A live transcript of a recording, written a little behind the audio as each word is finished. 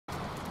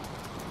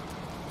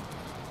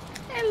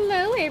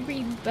Hello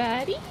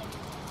everybody!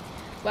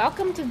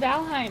 Welcome to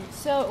Valheim.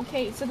 So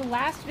the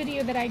last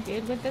video that I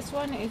did with this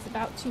one is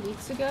about 2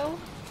 weeks ago,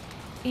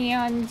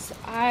 and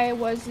I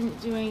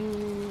wasn't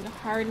doing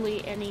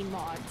hardly any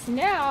mods.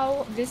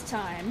 Now, this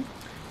time,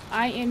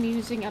 I am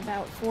using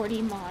about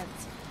 40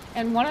 mods,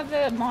 and one of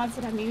the mods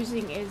that I'm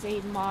using is a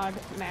mod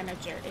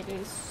manager. It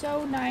is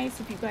so nice.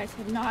 If you guys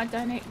have not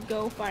done it,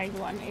 go find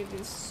one. It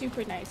is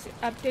super nice. It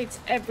updates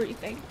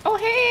everything. Oh,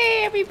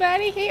 hey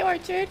everybody! Hey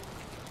Orchard!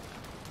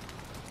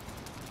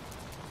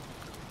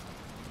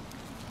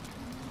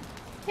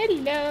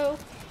 Hello!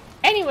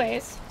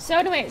 Anyways,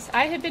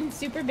 I have been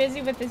super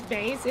busy with this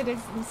base. It is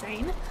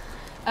insane.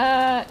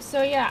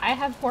 So yeah, I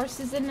have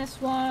horses in this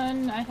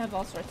one. I have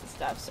all sorts of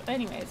stuff. So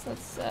anyways,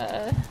 let's,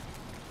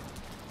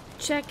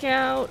 check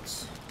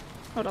out...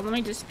 Hold on, let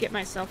me just get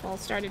myself all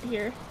started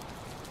here.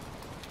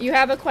 You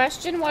have a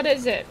question? What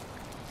is it?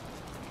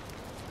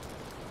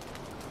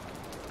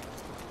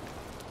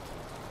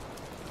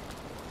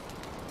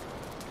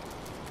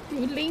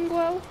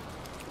 Duolingo?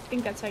 I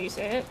think that's how you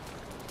say it.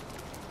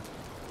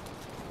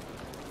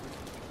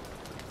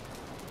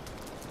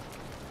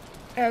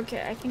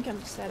 Okay, I think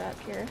I'm set up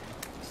here.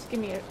 Just give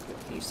me a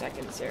few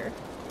seconds here.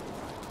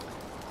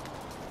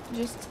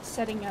 Just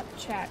setting up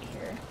chat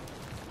here.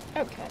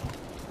 Okay.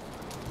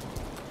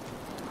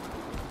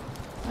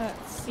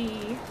 Let's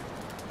see.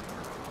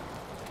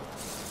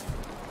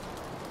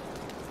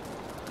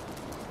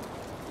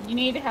 You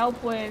need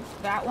help with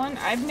that one?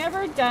 I've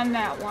never done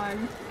that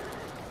one.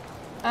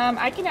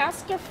 I can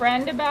ask a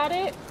friend about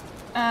it.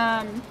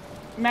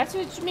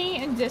 Message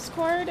me in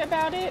Discord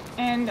about it,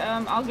 and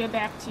I'll get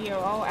back to you.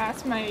 I'll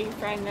ask my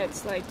friend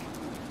that's like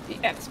the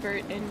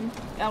expert in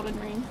Elden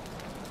Ring.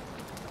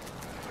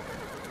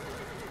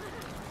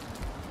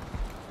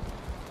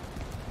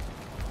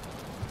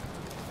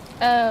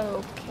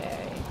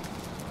 Okay.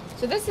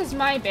 So this is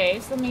my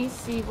base. Let me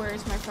see,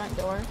 where's my front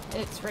door?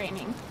 It's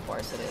raining. Of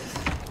course it is.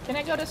 Can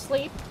I go to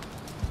sleep?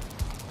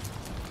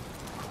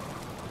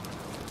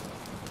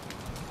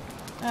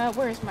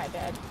 Where's my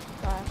bed?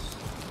 Gosh.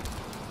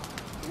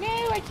 No,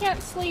 I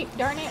can't sleep,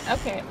 darn it.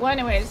 Okay, well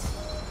anyways.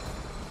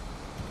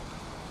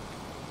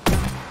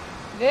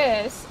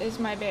 This is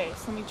my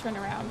base. Let me turn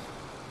around.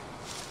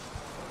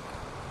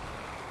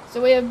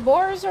 So we have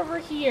boars over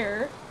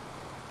here.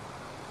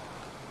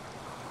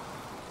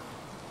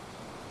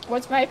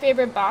 What's my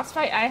favorite boss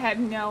fight? I have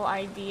no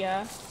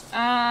idea.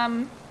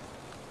 I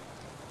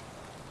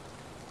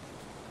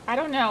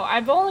don't know.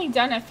 I've only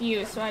done a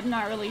few, so I'm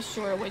not really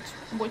sure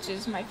which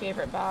is my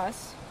favorite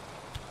boss.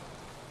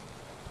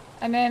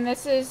 And then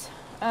this is,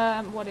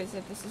 what is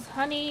it? This is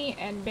honey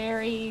and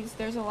berries.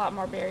 There's a lot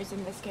more berries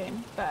in this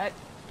game, but...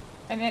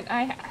 And then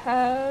I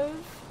have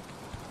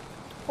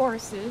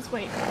horses.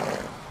 Wait,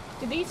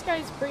 do these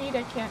guys breed?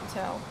 I can't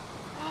tell.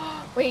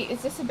 Wait,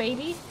 is this a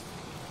baby?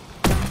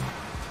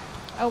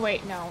 Oh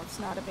wait, no, it's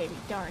not a baby.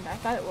 Darn, I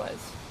thought it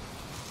was.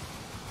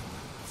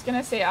 It's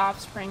gonna say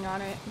offspring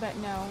on it, but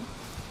no.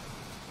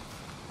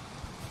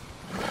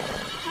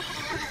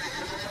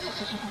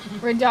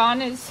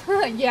 Radon is,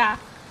 yeah.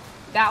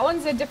 That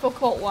one's a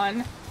difficult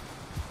one.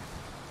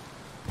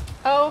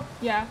 Oh,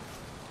 yeah.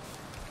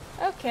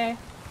 Okay.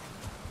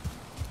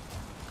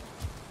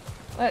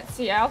 Let's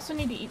see, I also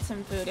need to eat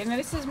some food. And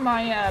this is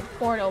my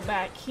portal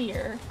back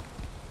here.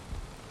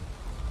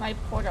 My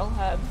portal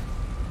hub.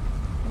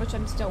 Which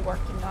I'm still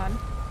working on.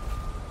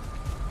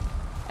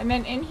 And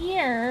then in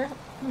here,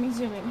 let me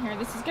zoom in here.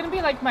 This is going to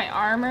be like my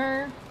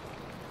armor.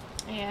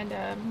 And,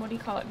 what do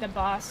you call it? The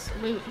boss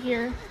loot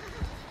here.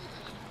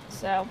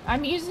 So,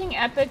 I'm using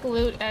epic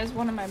loot as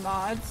one of my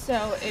mods,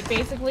 so it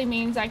basically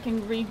means I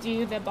can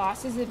redo the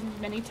bosses as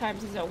many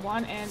times as I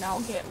want, and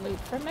I'll get loot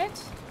from it.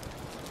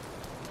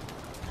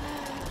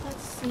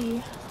 Let's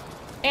see.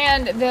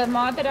 And the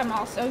mod that I'm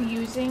also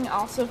using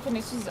also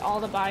finishes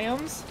all the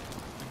biomes,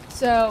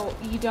 so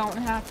you don't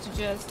have to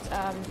just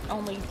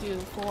only do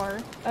 4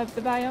 of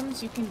the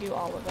biomes, you can do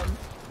all of them.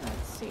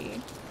 Let's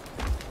see.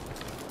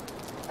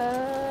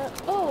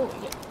 Oh,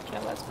 yeah,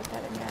 let's put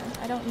that in there.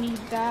 I don't need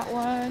that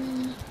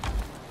one.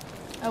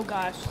 Oh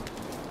gosh.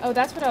 Oh,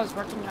 that's what I was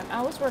working on.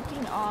 I was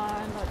working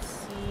on, let's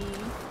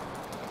see.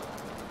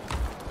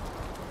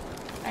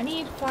 I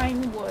need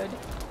fine wood.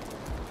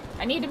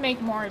 I need to make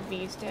more of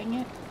these, dang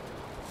it.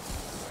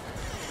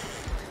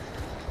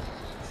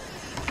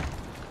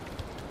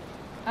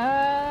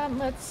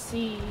 Let's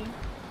see.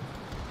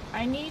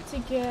 I need to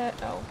get,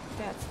 oh,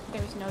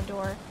 there's no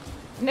door.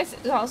 And this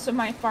is also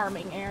my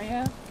farming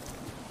area.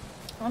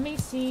 Let me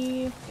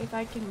see if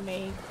I can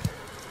make...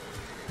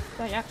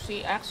 Like,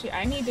 actually,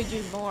 I need to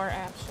do more,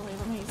 actually.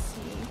 Let me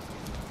see.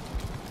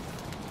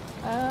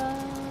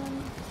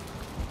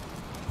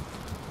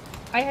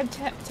 I have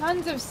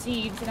tons of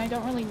seeds, and I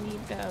don't really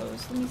need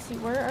those. Let me see,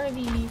 where are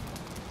the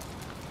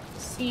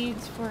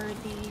seeds for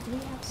the... Do we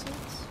have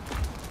seeds?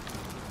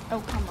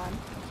 Oh, come on.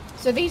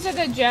 So these are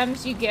the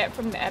gems you get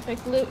from the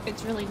epic loot.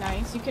 It's really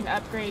nice. You can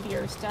upgrade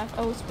your stuff.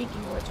 Oh,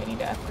 speaking of which, I need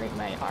to upgrade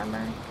my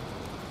armor.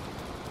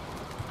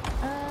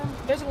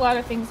 There's a lot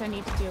of things I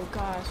need to do.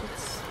 Gosh,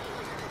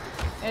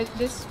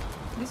 this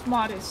This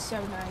mod is so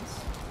nice.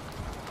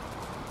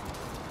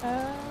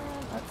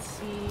 Let's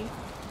see.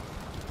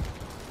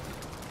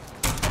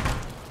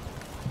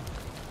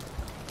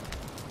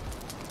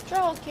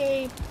 Troll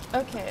cape.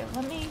 Okay,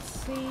 let me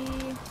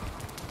see.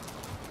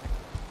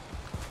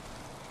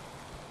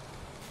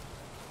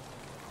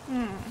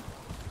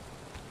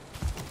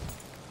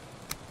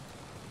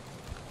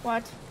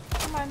 What?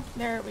 Come on.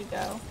 There we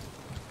go.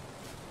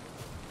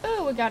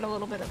 Ooh, we got a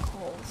little bit of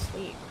coal.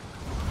 Sweet.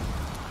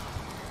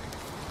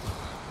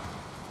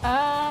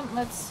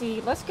 Let's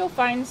see. Let's go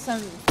find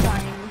some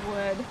fine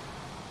wood.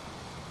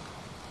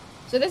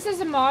 So this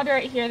is a mod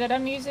right here that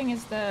I'm using,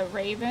 is the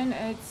Raven.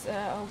 It's,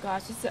 oh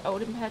gosh, it's the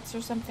Odin Pets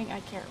or something. I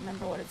can't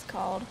remember what it's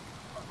called.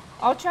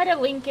 I'll try to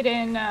link it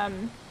in,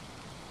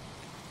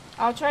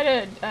 I'll try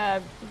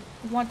to,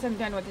 once I'm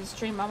done with this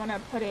stream, I want to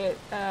put it,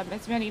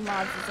 as many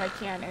mods as I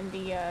can in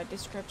the,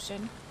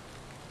 description.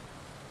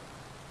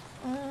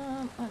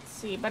 Let's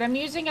see. But I'm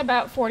using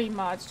about 40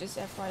 mods, just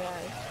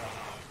FYI.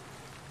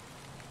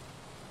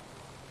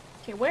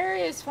 Okay, where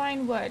is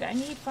fine wood? I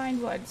need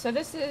fine wood. So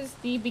this is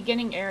the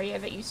beginning area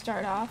that you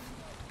start off.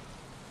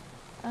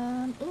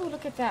 Ooh,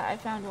 look at that. I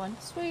found one.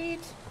 Sweet.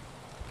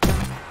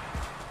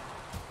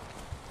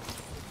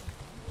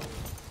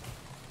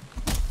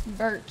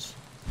 Birch.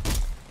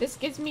 This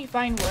gives me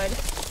fine wood.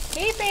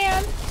 Hey,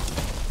 fan!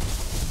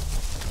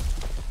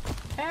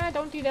 Ah,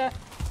 don't do that.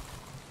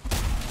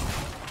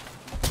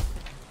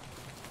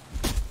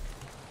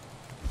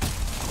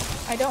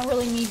 I don't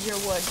really need your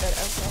wood, but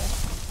okay.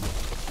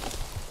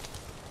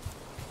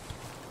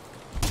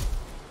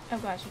 Oh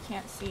gosh, you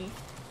can't see.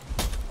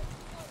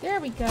 There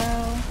we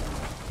go.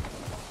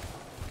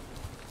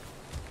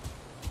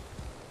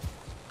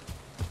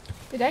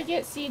 Did I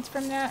get seeds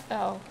from that?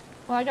 Oh.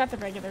 Well, I got the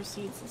regular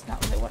seeds. It's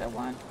not really what I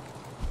want.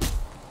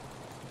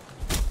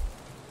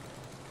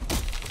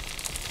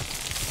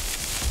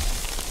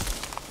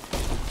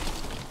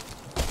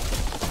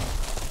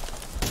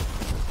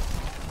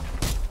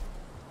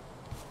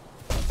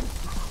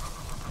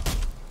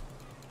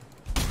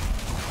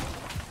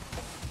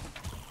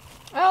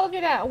 Oh, look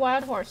at that. A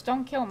wild horse.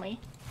 Don't kill me.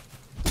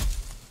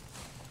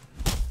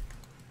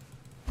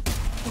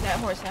 That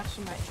horse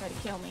actually might try to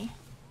kill me.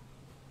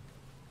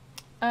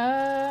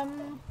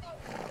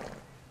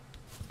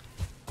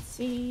 Let's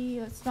see.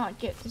 Let's not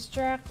get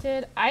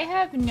distracted. I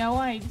have no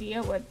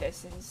idea what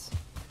this is.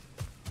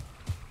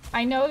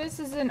 I know this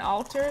is an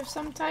altar of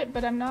some type,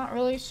 but I'm not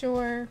really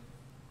sure.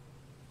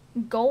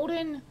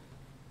 Golden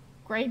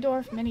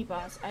Greydorf mini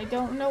boss. I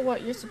don't know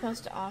what you're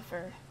supposed to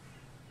offer.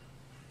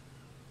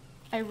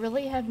 I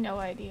really have no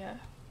idea.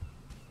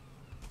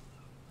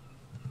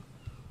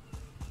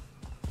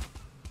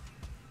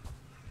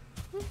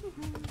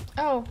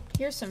 Oh,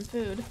 here's some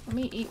food. Let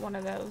me eat one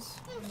of those.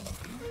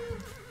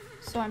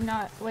 So I'm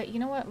not... Wait, you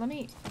know what? Let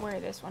me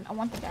wear this one. I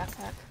want the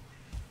backpack.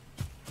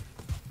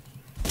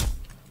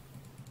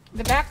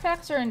 The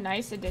backpacks are a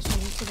nice addition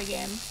to the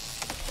game.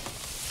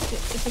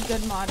 It's a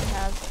good mod to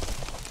have.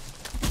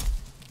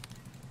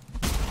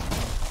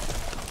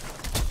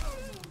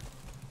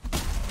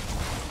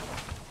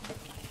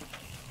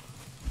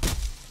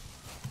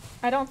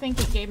 I don't think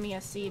it gave me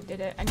a seed,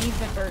 did it? I need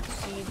the birch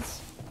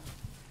seeds.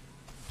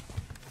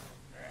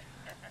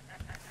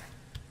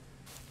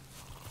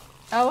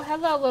 Oh,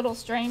 hello, little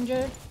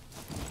stranger.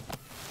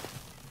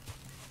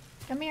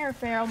 Come here,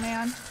 feral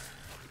man.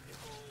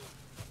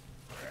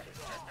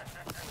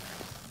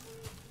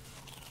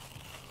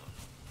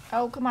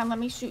 Oh, come on, let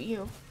me shoot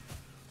you.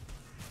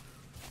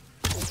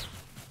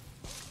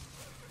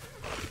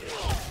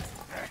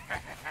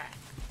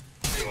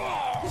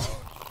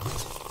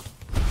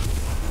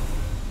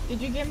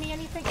 Did you give me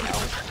anything? No.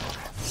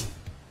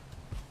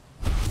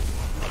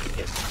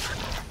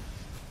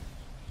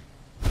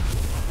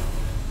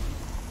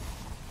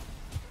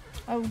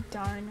 Oh,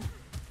 darn.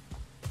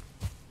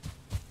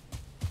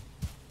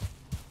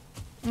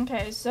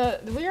 Okay, so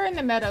we're in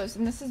the meadows,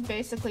 and this is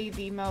basically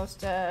the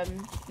most,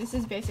 this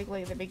is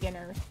basically the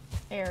beginner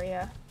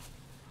area.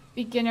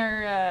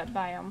 Beginner,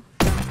 biome.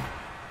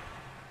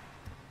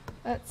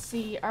 Let's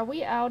see, are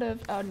we out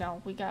of... Oh,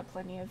 no, we got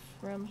plenty of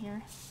room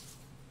here.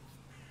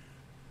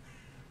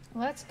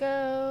 Let's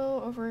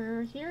go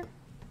over here.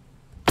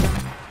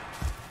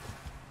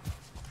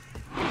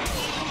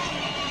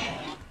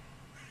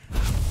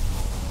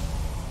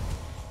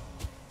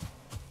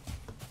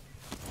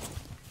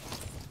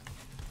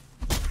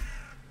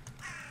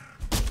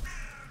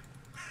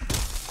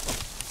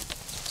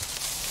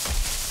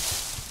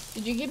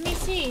 Did you give me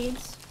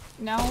seeds?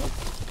 No?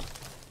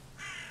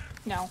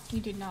 No,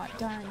 you did not.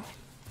 Darn.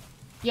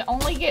 You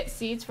only get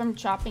seeds from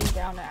chopping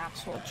down an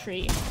actual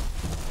tree.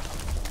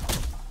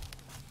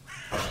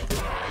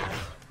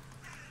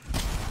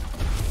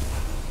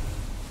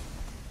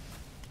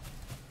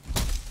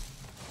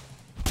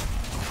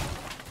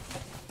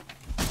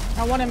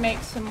 I want to make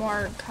some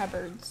more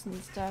cupboards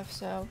and stuff,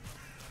 so...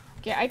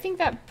 Okay, I think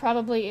that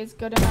probably is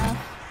good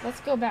enough. Let's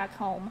go back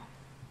home.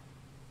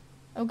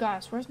 Oh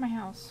gosh, where's my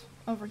house?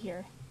 Over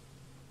here.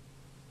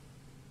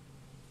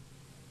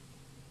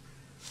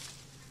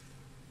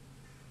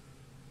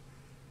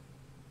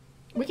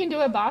 We can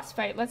do a boss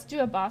fight. Let's do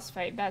a boss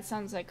fight. That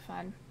sounds like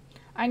fun.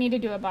 I need to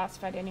do a boss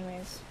fight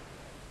anyways.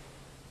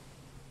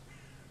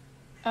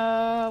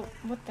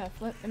 What the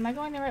flip? Am I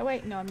going the right way?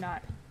 No, I'm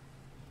not.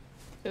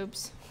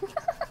 Oops.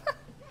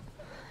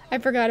 I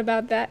forgot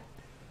about that.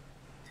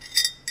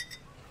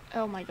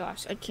 Oh my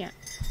gosh, I can't.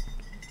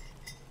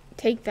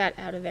 Take that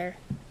out of there.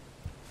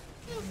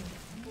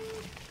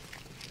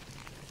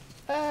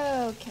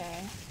 Okay.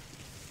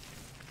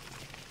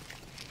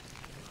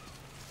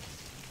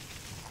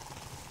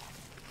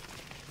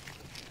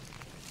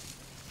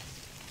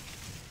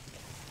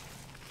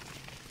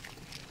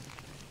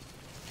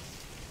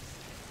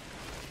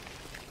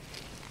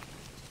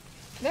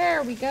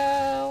 There we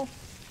go.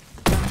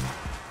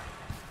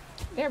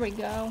 There we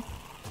go.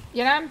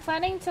 You know, I'm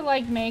planning to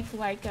like make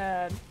like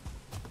a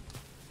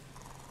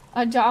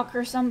dock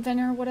or something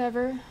or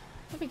whatever.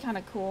 That'd be kind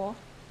of cool.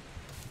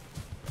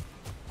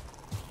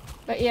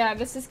 But yeah,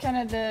 this is kind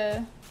of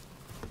the...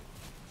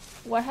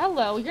 Well,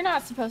 hello. You're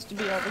not supposed to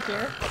be over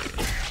here.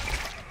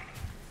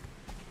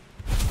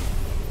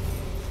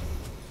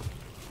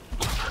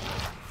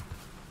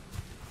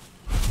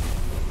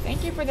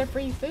 Thank you for the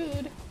free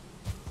food.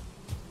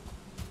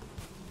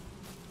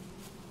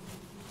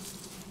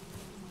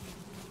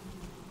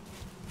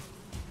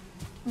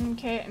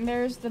 Okay, and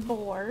there's the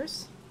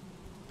boars.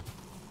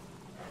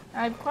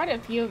 I have quite a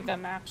few of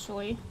them,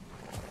 actually.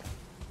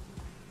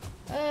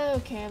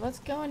 Okay, let's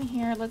go in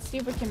here. Let's see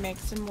if we can make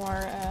some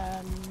more,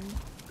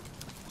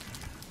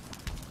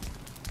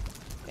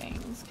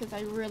 things, because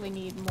I really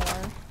need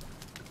more.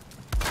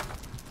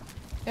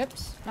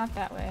 Oops, not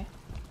that way.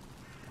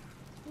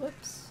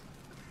 Whoops.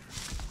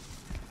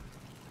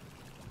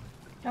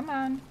 Come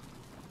on.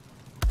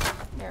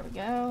 There we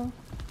go.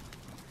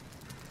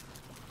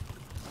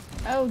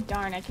 Oh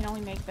darn, I can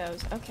only make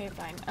those. Okay,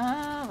 fine.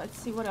 Let's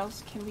see what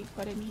else can we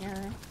put in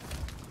here.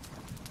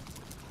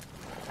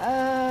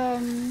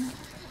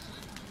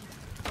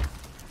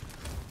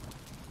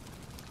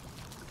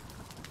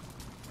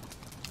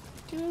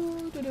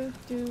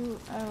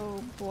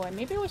 Oh boy,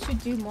 maybe we should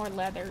do more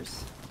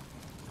leathers.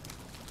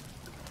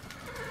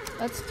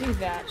 Let's do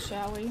that,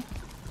 shall we?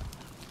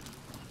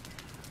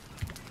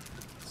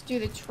 Let's do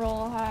the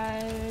troll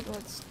hide.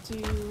 Let's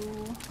do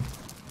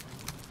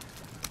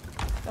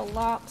the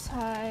lox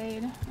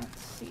hide.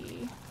 Let's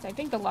see. I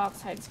think the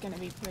lox hide is going to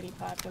be pretty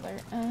popular.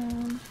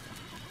 Let's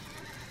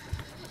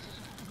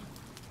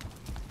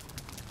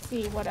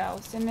see what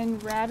else. And then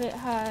rabbit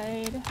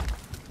hide,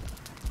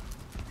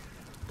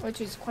 which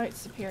is quite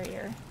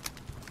superior.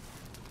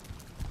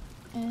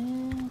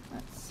 And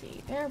let's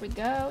see. There we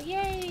go.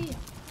 Yay!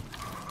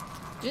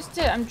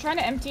 I'm trying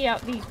to empty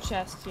out these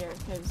chests here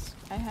because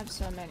I have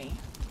so many.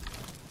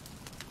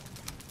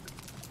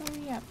 Oh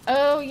yeah.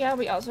 Oh yeah,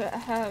 we also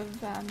have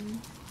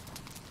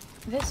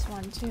this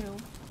one too.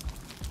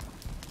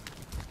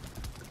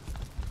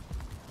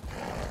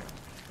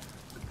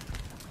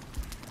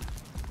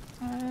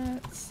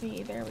 Let's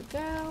see, there we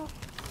go.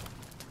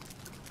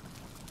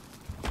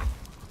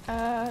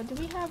 Do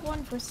we have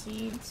one for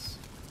seeds?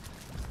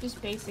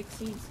 Just basic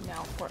seeds? No,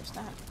 of course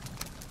not.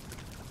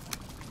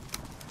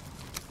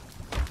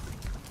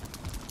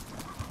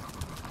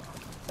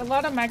 A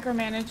lot of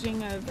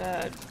micromanaging of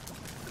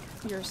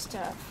your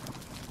stuff.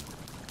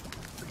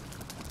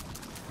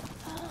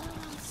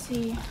 Let's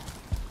see.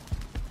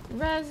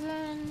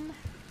 Resin.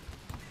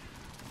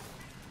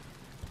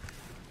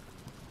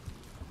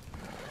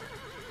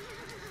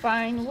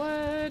 Fine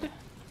wood.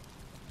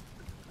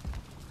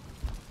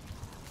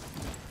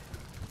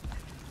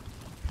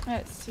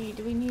 Let's see,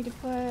 do we need to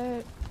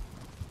put...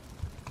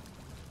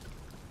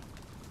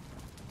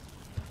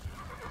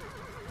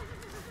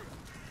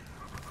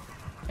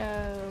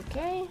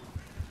 Okay.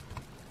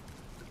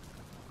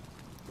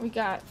 We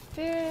got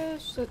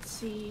fish, let's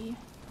see.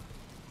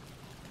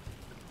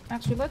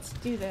 Actually, let's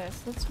do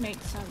this. Let's make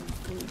some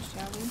food,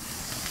 shall we?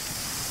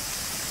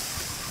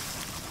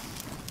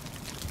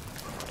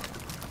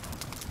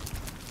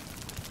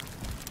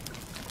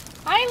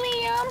 Hi,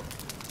 Liam!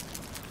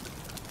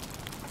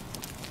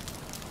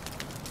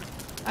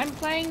 I'm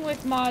playing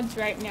with mods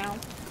right now.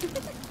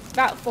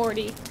 About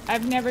 40.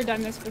 I've never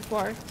done this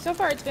before. So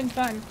far, it's been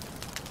fun.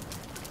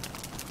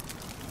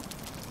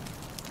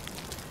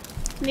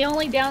 The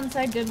only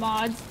downside to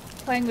mods,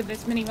 playing with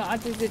this many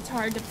mods, is it's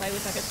hard to play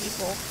with other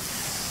people.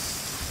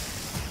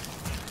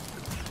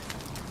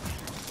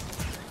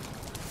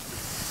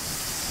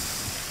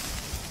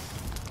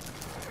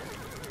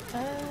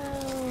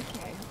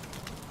 Okay.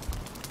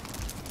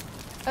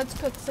 Let's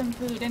cook some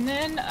food, and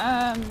then,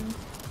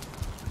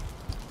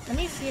 let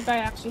me see if I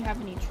actually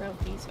have any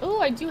trophies. Oh,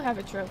 I do have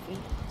a trophy.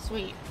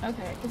 Sweet.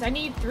 Okay, because I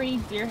need 3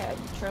 deer head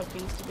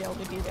trophies to be able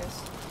to do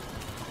this.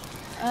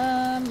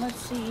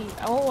 Let's see.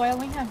 Oh, I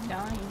only have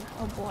 9.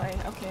 Oh boy.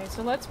 Okay,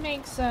 so let's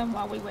make some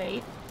while we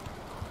wait.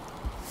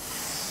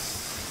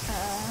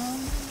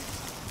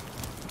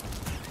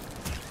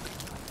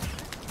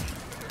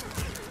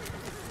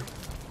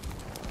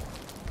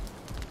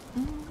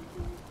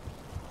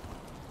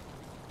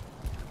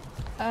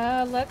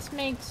 Let's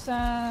make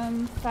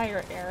some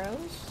fire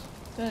arrows.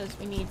 Because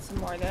we need some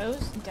more of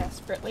those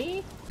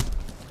desperately.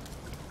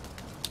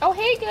 Oh,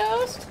 hey,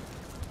 Ghost!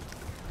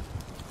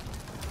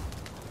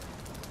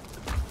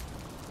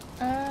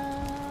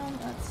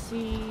 Let's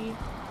see.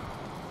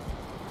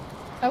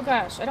 Oh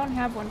gosh, I don't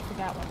have one for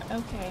that one.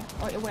 Okay.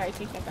 Oh, wait, I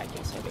take that back.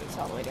 Yes, I do. It's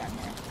all the way down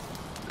here.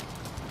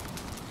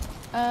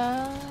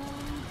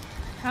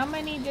 How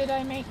many did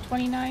I make?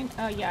 29?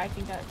 Oh, yeah, I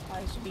think that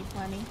probably should be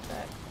plenty,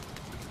 but...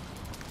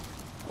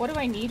 What do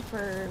I need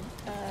for,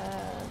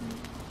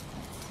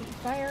 let's see.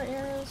 Fire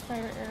arrows,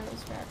 fire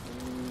arrows.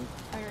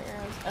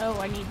 Oh,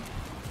 I need...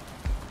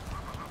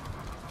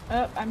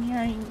 Oh, I'm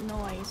hearing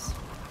noise.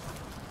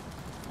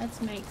 Let's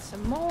make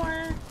some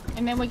more,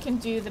 and then we can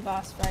do the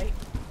boss fight.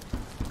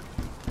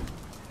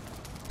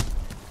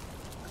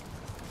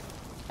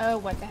 Oh,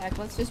 what the heck.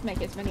 Let's just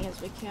make as many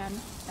as we can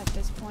at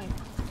this point.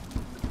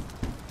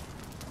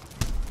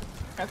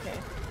 Okay.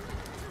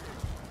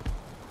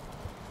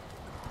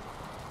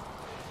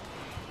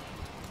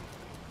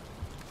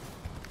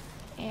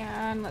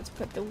 And let's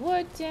put the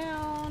wood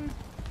down.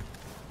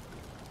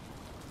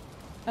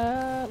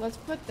 Let's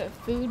put the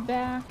food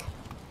back.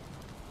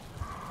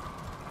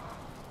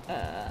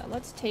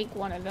 Let's take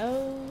one of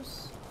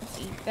those. Let's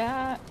eat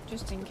that,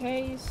 just in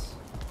case.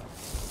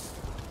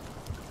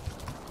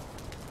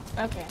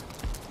 Okay.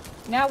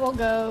 Now we'll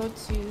go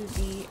to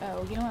the...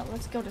 Oh, you know what?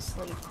 Let's go to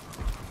sleep.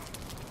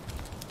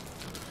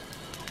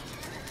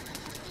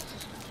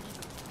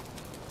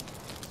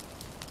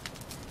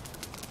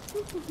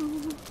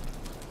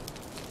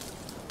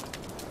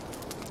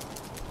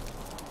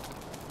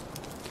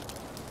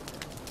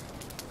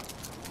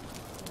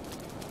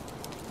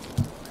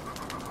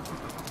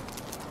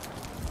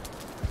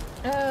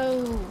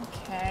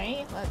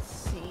 Okay, let's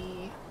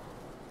see.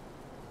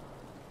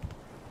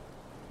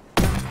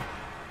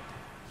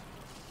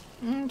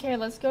 Okay,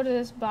 let's go to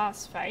this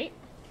boss fight.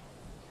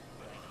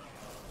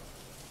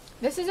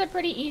 This is a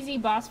pretty easy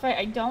boss fight.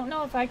 I don't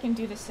know if I can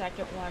do the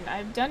second one.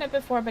 I've done it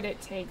before, but it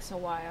takes a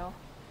while.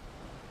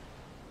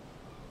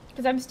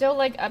 Because I'm still,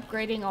 like,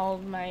 upgrading all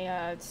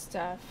my,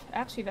 stuff.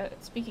 Actually,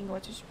 speaking of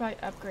which, I should probably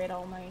upgrade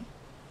all my,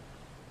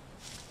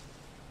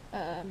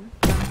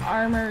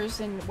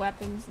 armors and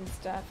weapons and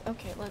stuff.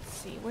 Okay, let's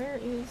see. Where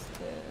is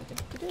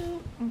the...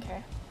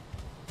 Okay.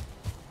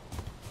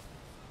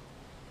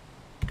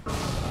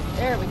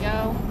 There we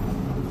go.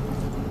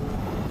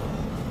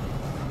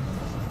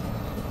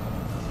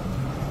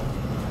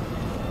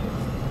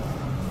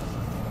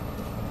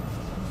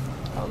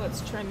 Oh,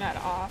 let's turn that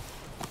off.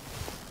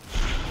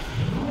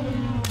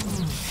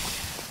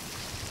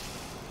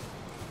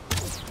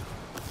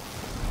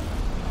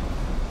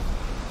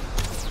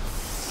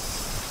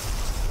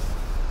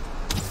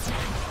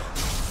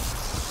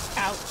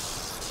 Ouch.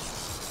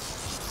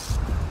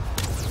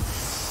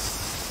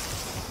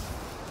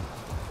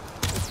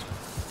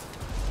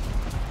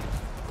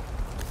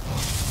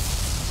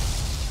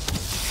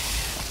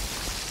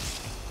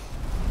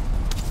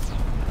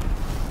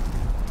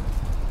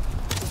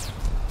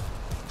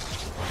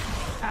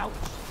 Ouch.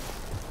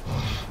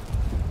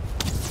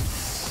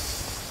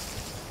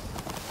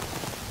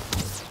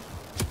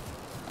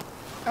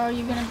 Oh,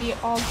 you're gonna be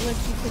all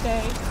glitchy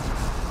today.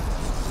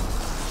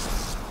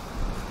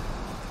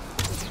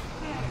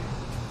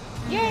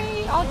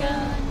 Yay, all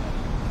done.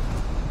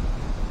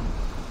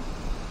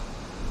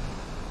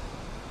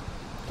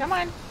 Come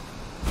on.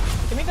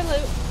 Give me the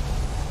loot.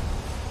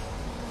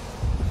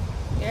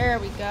 There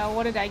we go.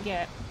 What did I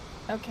get?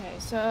 Okay,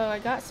 so I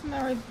got some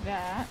more of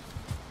that.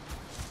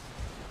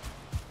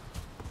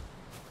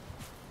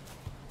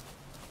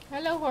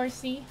 Hello,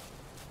 horsey.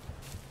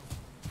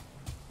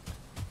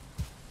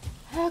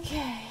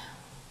 Okay.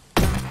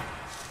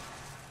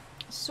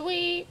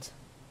 Sweet.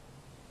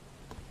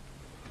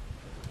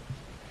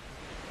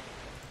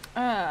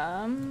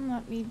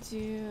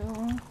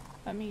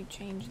 Let me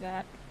change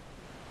that.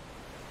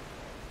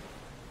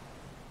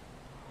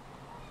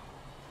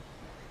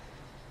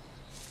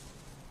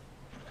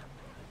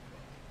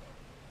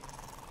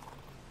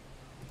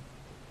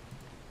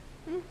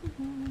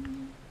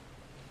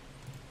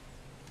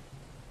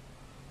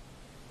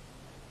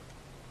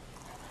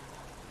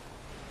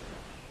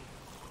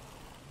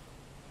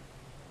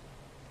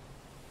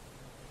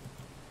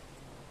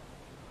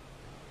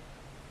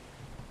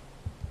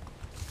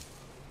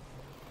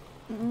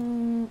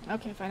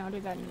 Okay, fine, I'll do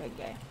that in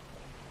midday.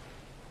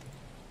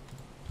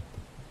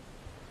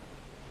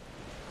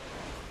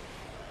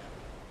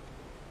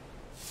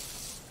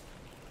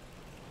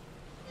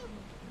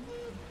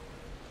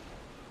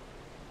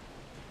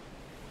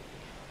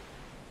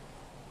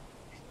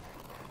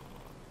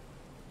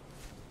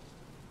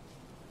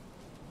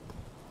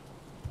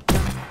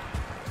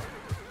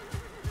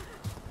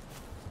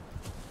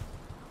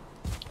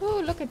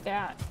 Ooh, look at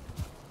that.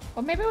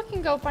 Well, maybe we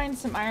can go find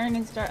some iron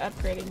and start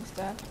upgrading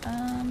stuff.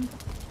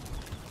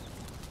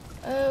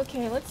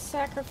 Okay, let's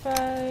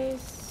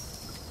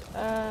sacrifice,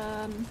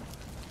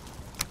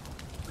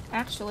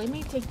 actually, let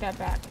me take that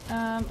back.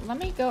 Let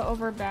me go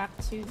over back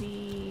to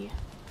the,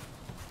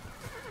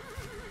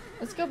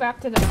 let's go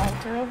back to the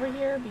altar over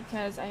here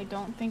because I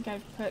don't think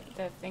I've put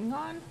the thing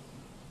on.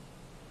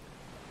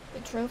 the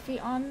trophy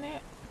on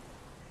there.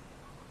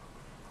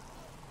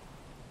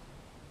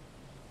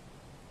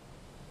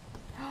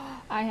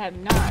 I have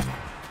not.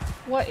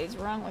 What is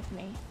wrong with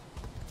me?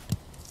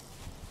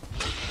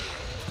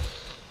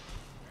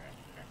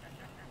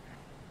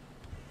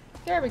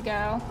 There we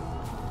go.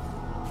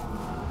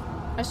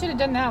 I should have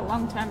done that a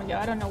long time ago.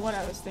 I don't know what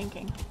I was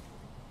thinking.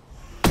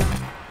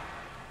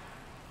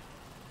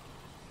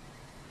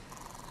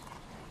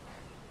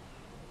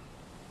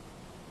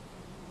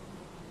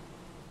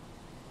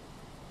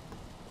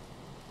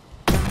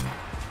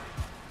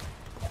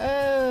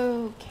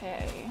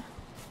 Okay.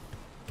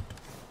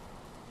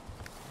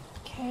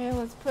 Okay,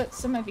 let's put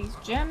some of these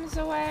gems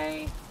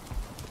away.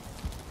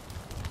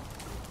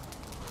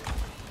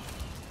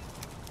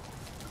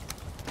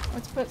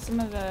 Let's put some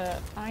of the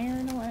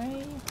iron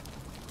away.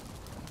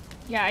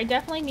 Yeah, I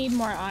definitely need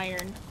more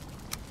iron.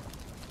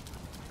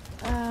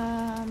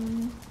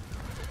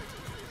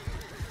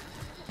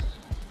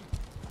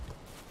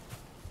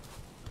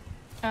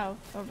 Oh,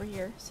 over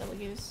here, silly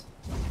goose.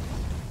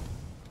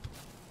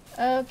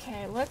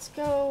 Okay, let's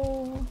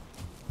go.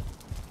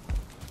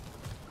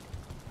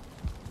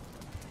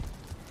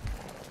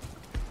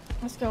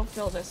 Let's go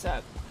fill this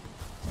up.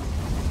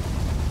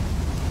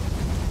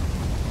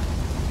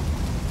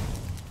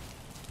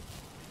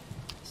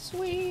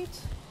 Sweet.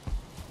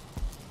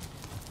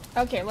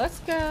 Okay, let's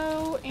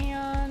go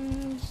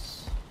and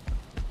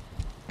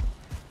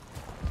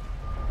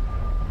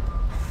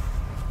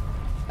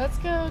let's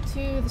go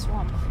to the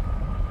swamp.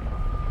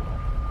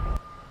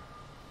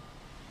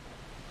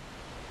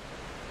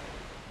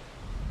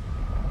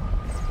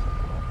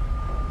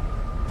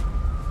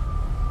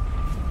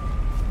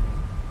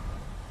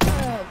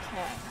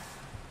 Okay.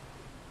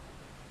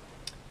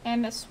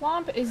 And the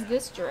swamp is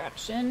this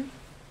direction.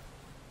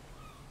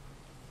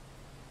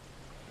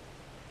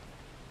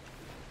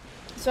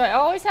 So I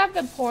always have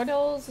the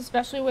portals,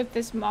 especially with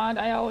this mod,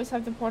 I always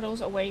have the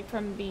portals away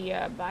from the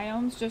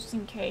biomes just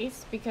in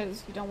case,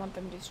 because you don't want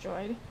them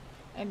destroyed.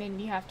 And then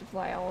you have to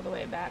fly all the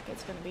way back.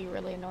 It's going to be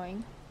really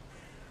annoying.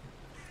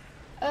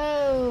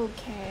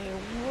 Okay,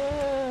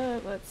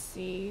 what? Let's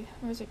see.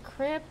 There's a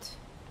crypt.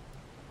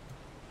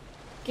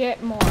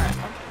 Get more. Okay.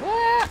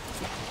 What?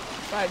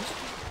 Fudge.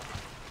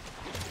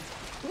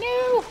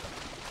 No!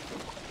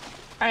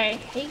 I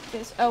hate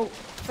this. Oh,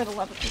 for the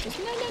love of Jesus.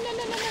 No, no, no,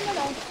 no, no, no, no,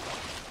 no.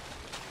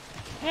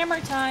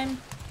 Hammer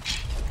time.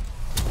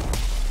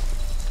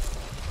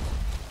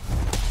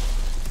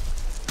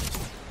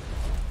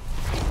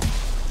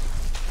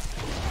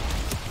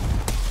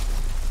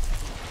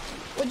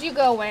 Would you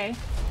go away?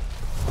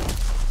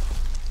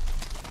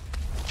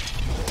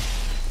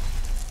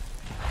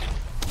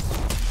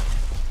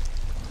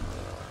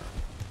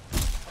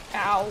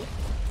 Ow.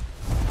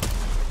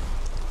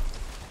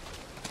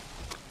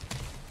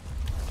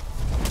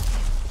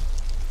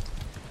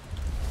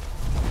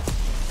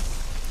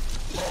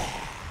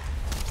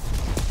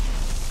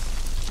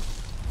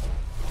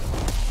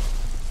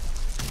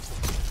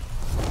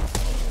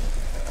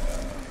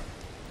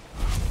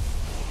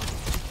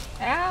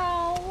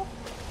 Ow.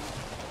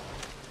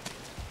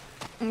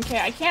 Okay,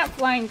 I can't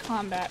fly in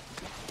combat.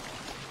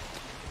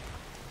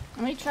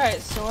 Let me try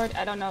a sword.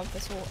 I don't know if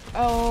this will.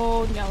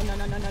 Oh, no, no,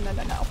 no, no, no, no,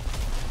 no, no.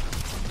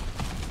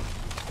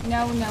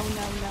 No, no, no,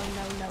 no,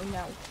 no, no,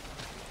 no.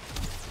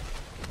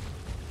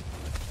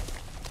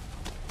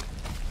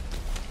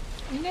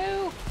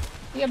 No!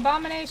 The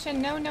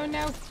abomination! No, no,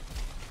 no!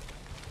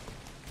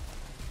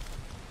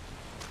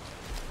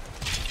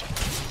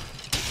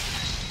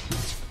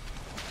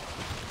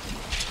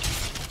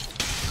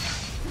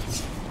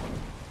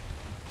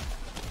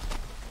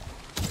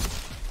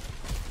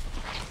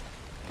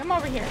 Come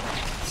over here.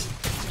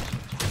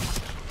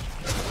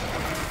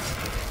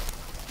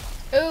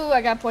 Ooh,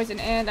 I got poisoned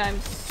and I'm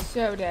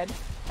so dead.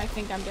 I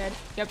think I'm dead.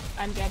 Yep,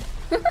 I'm dead.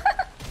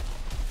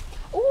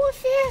 Ooh, a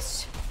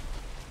fish!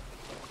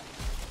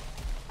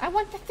 I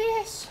want the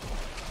fish!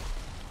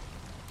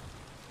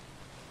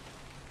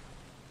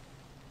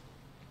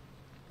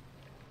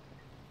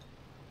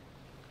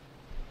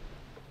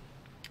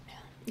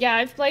 Yeah,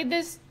 I've played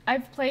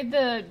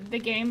the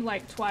game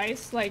like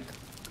twice, like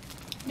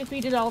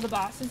defeated all the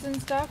bosses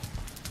and stuff.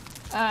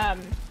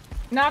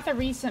 Not the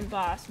recent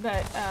boss,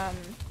 but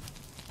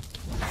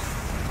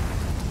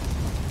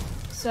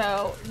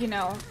so, you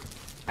know,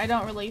 I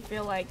don't really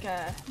feel like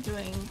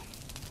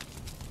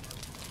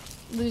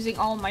losing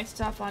all my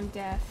stuff on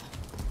death.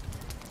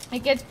 It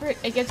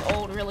gets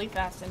old really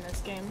fast in this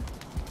game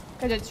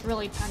because it's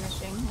really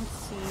punishing. Let's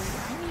see.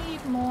 I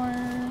need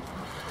more.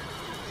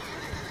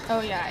 Oh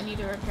yeah, I need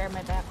to repair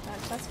my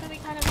backpack. That's gonna be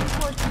kind of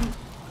important.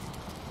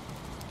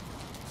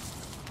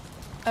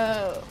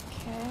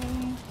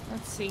 Okay.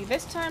 Let's see.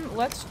 This time,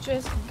 let's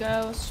just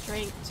go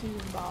straight to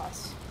the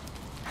boss.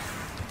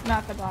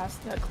 Not the boss,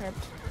 the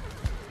crypt.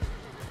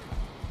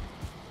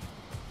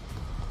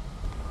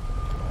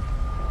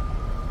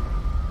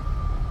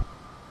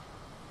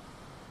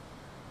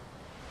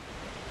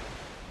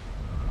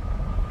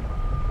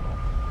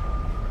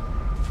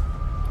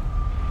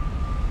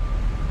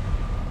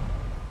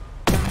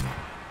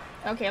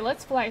 Okay,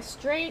 let's fly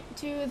straight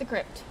to the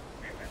crypt.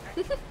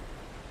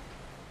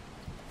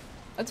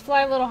 Let's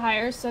fly a little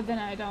higher so then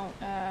I don't,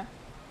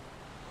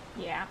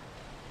 yeah.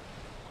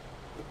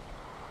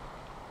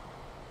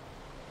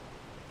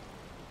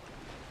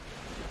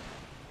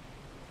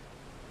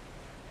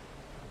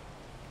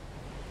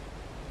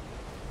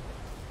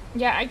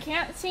 Yeah, I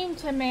can't seem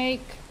to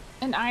make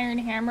an iron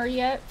hammer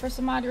yet for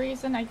some odd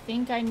reason. I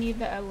think I need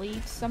the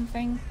elite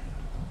something.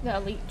 The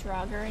elite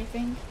Draugr, I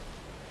think.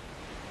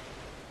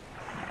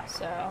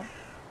 So.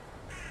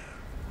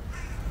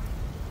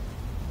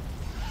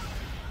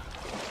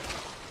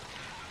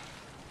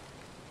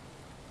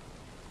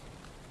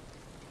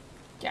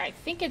 Yeah, I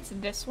think it's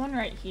this one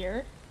right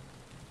here.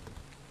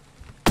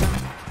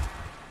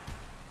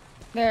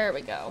 There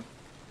we go.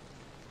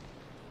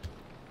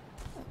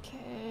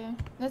 Okay,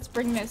 let's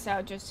bring this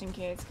out just in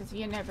case, because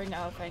you never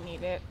know if I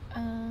need it.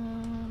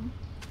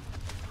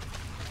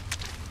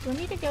 Do I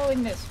need to go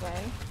in this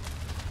way?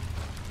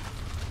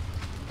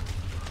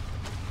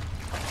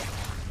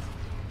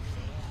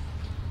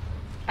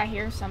 I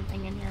hear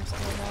something in here still,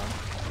 though.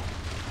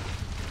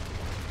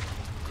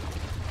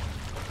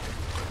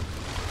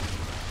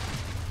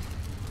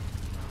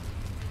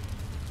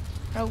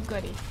 Oh,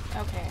 goody.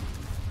 Okay.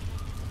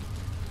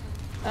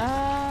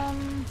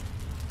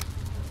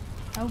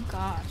 Oh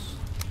gosh.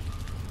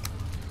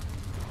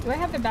 Do I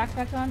have the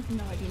backpack on?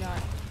 No, I do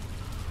not.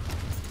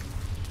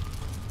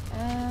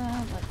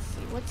 Let's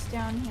see. What's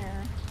down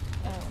here?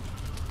 Oh.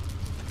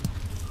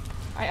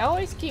 I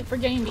always keep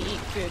forgetting to eat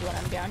food when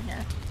I'm down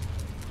here.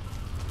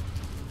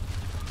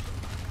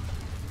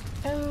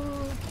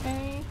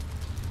 Okay.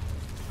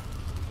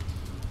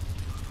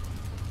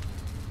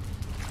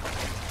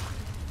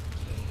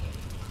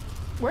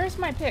 Where's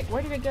my pick?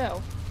 Where did it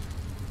go?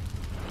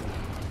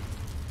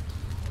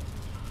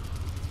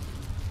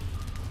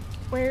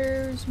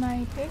 Where's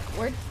my pick?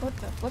 What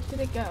the flip did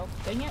it go?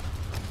 Dang it.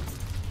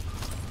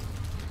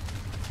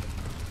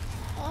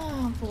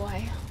 Oh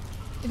boy.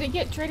 Did it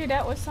get traded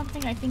out with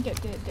something? I think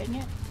it did, dang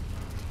it.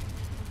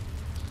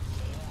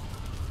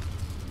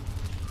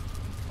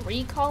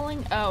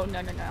 Recalling? Oh,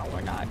 no, no, no.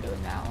 We're not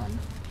doing that one.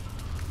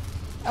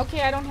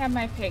 Okay, I don't have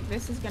my pig.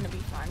 This is gonna be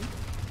fun.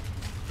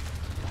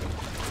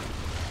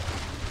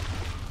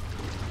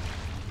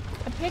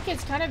 A pig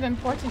is kind of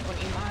important when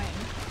you mine.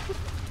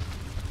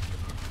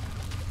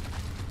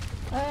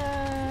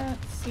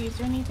 Let's see. Is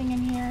there anything in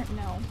here?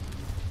 No.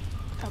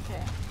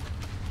 Okay.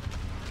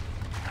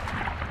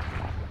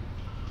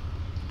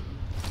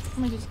 Let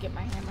me just get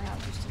my hammer out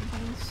just in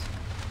case.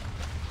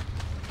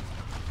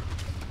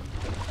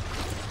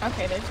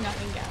 Okay, there's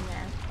nothing down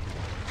there.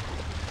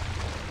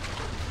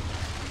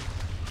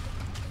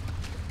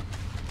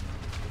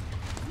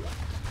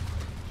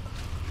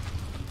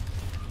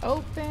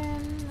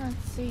 Open,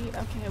 let's see.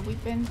 Okay,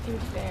 we've been through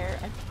there.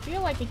 I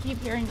feel like I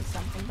keep hearing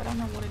something, but I don't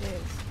know what it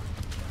is.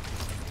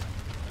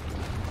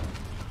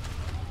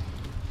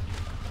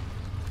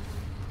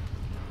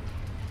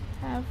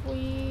 Have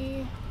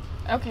we...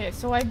 Okay,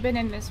 so I've been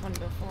in this one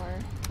before.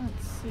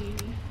 Let's see.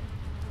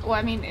 Well,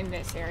 I mean in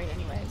this area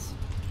anyways.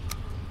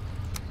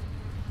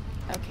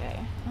 Okay,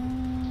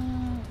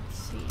 let's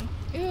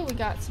see. Ooh, we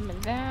got some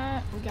of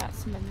that. We got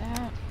some of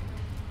that.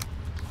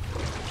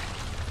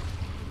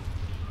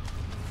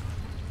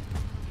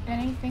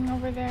 Anything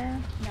over there?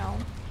 No.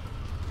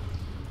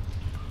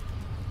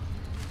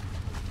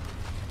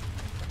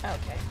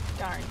 Okay,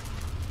 darn.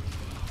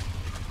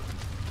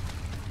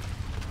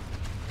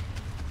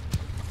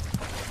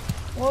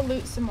 We'll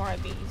loot some more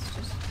of these,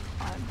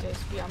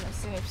 just be on the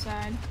safe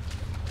side.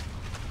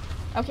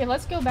 Okay,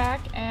 let's go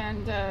back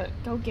and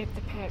go get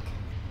the pick.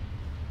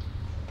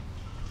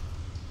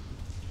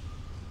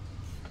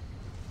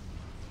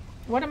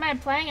 What am I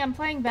playing? I'm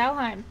playing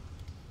Valheim.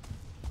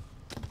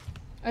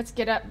 Let's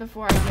get up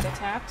before I get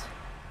attacked.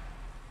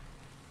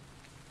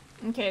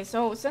 Okay,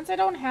 so since I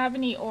don't have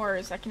any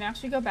ores, I can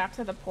actually go back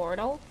to the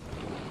portal.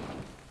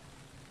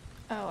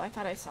 Oh, I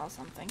thought I saw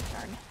something.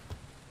 Darn.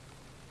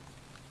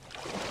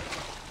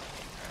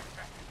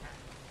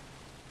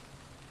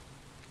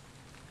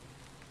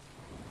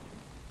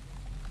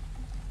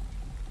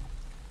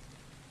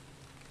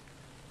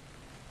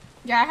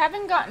 Yeah, I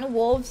haven't gotten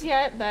wolves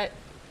yet, but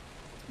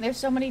there's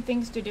so many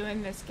things to do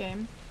in this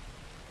game.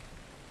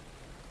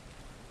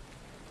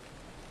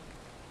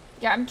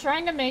 Yeah, I'm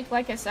trying to make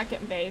like a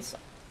second base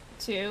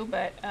too,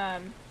 but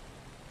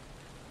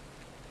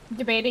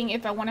debating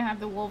if I want to have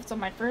the wolves on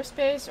my first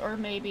base or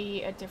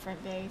maybe a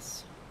different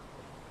base.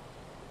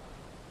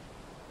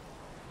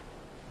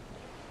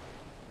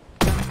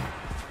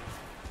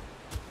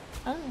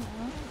 Oh,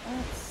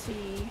 let's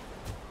see.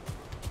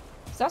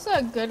 It's also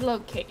a good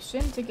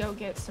location to go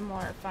get some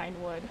more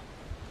fine wood.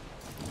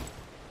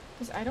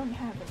 Because I don't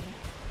have any.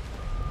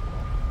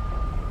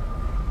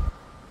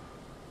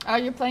 Oh,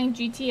 you're playing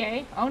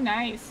GTA? Oh,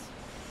 nice.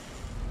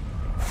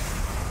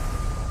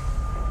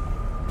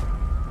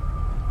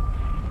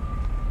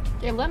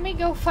 Okay, let me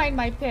go find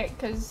my pick,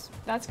 because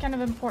that's kind of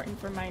important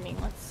for mining.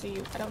 Let's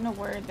see. I don't know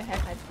where the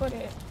heck I put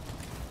it.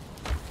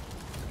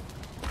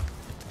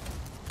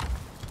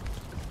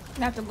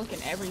 I have to look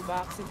in every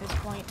box at this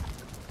point.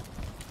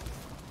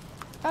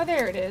 Oh,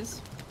 there it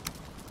is.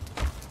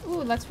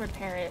 Ooh, let's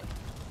repair it.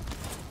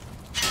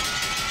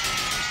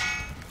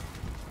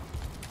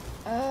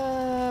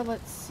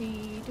 Let's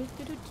see.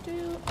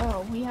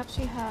 Oh, we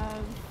actually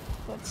have...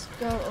 Let's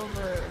go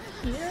over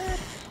here.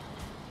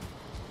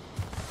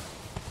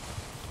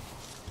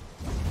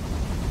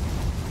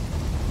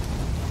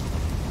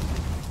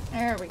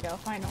 There we go,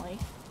 finally.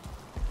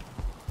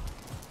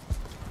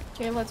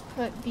 Okay, let's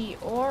put the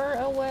ore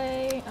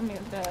away. I mean,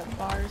 the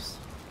bars.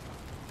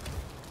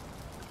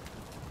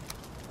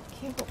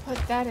 Okay, we'll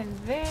put that in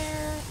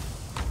there.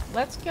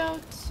 Let's go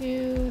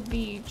to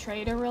the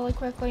trader really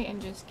quickly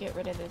and just get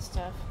rid of this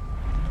stuff.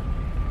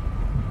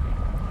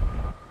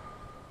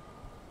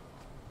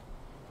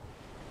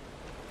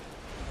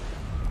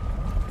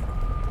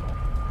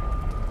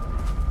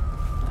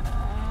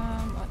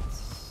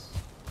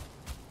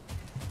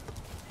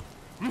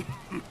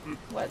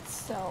 Let's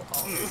sell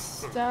all this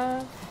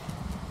stuff.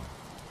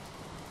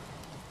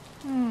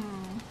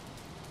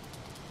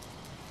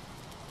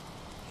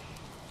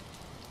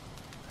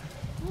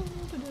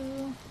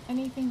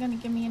 Anything gonna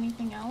give me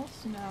anything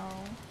else? No.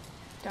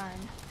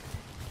 Darn.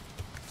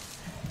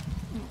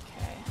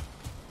 Okay.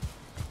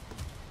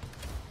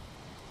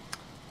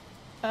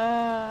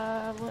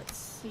 Let's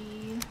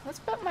see. Let's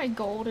put my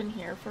gold in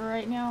here for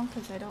right now,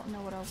 because I don't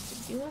know what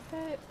else to do with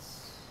it.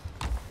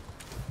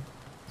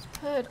 Let's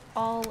put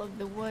all of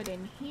the wood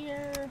in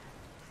here.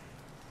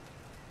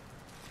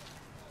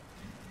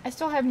 I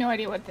still have no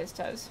idea what this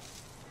does.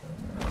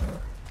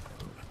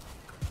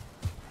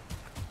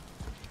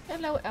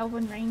 Hello,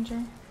 Elven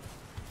Ranger.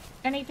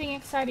 Anything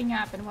exciting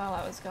happened while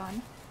I was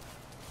gone?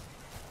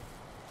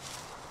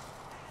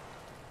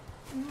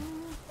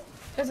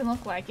 Doesn't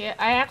look like it.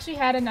 I actually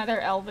had another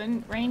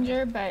Elven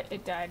Ranger, but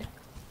it died.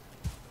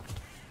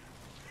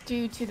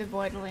 Due to the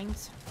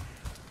voidlings.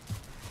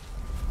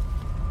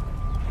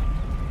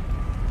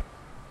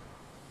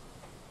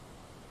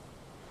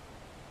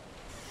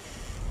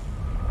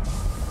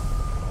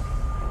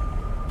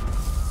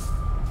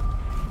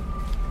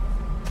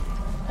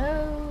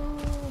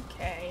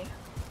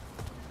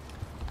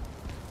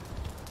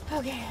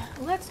 Okay,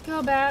 let's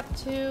go back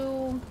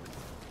to...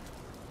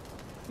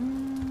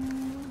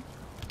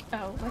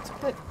 oh, let's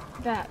put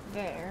that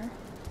there.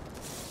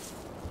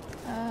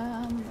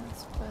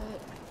 Let's put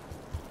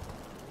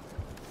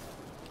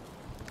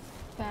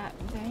that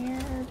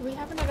there. Do we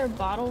have another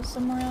bottle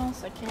somewhere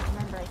else? I can't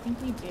remember. I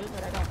think we do,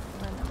 but I don't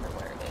remember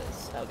where it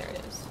is. Oh, there it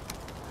is.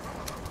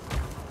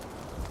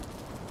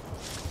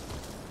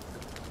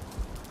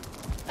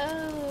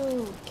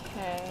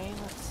 Okay,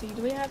 let's see.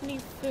 Do we have any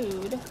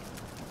food?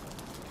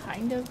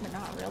 Kind of, but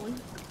not really.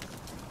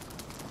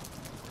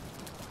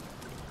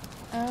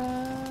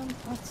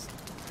 Let's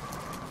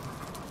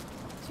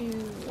do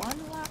one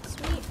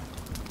locksmith.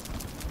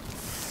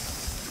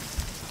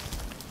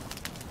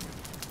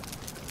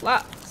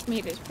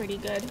 Locksmith is pretty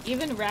good.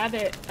 Even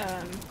rabbit,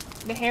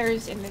 the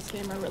hairs in this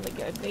game are really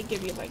good. They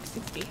give you like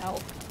 60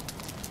 health.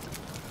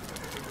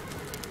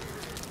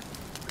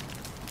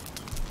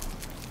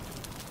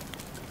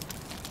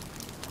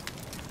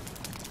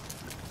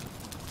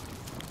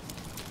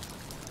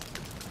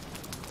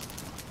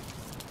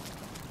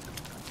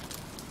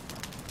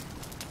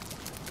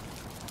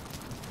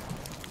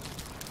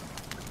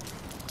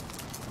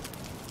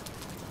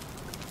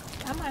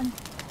 Come on,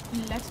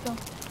 let's go.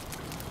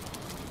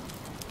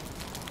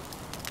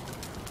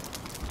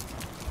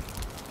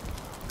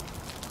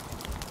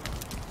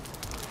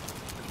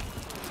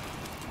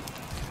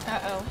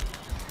 Uh-oh.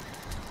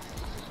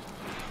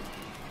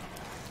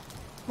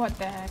 What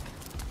the heck?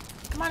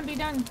 Come on, be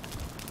done.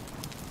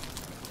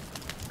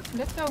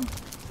 Let's go.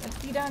 Let's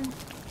be done.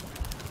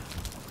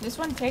 This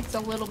one takes a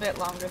little bit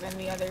longer than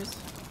the others.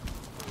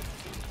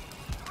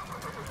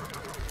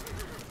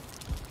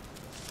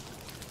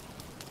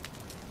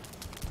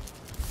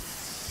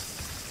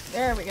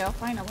 There we go,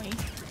 finally.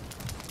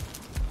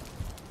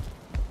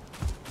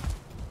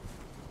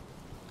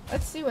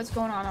 Let's see what's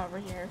going on over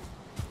here.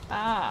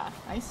 Ah,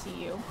 I see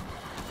you.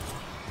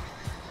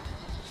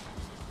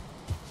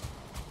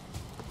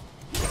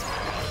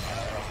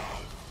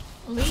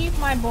 Leave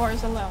my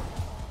boars alone.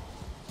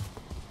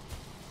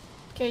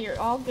 Okay, you're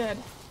all good.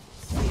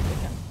 Let's see if we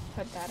can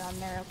put that on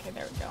there. Okay,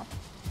 there we go.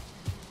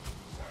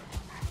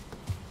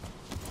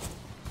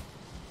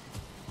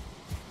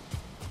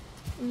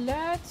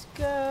 Let's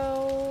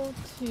go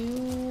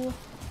to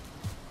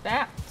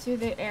back to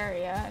the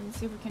area and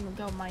see if we can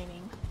go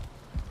mining.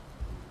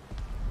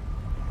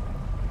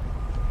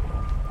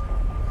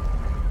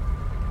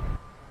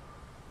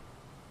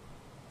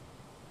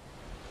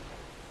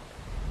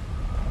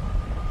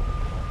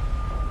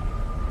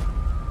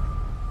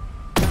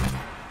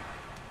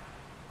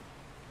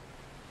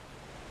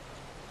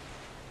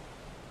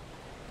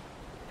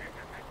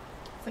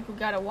 It's like we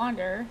gotta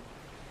wander.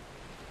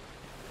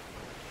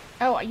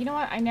 Oh, you know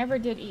what? I never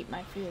did eat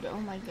my food. Oh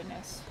my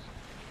goodness.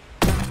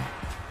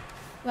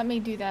 Let me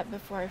do that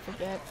before I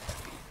forget.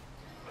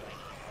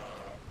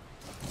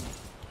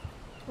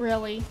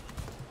 Really?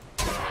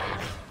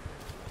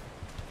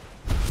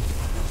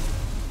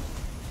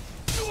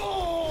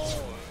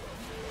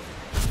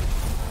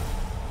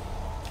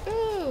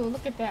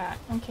 Look at that.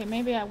 Okay,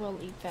 maybe I will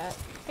eat that.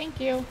 Thank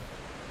you.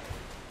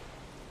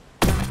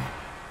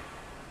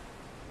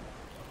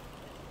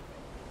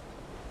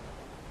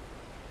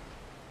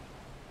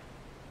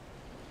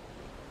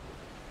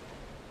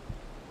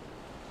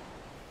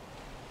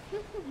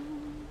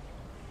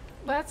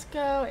 Let's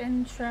go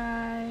and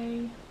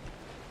try...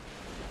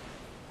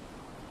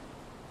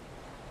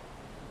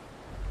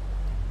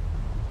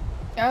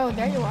 Oh,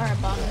 there you are,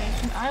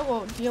 Abomination. I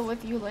will deal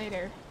with you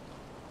later.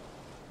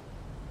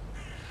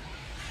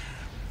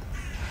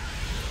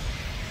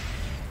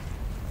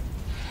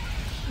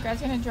 You guys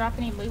gonna drop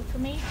any loot for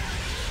me?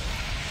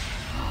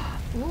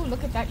 Ooh,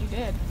 look at that, you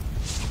did.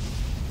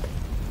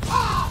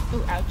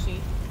 Ooh, ouchie.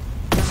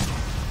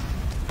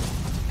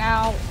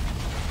 Ow.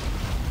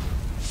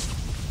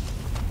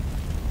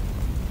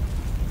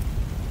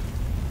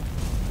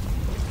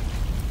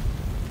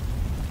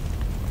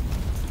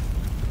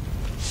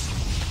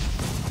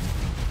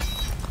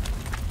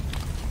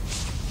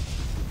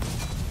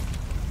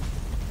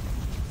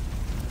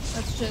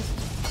 Let's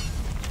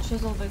just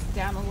chisel this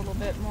down a little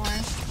bit more.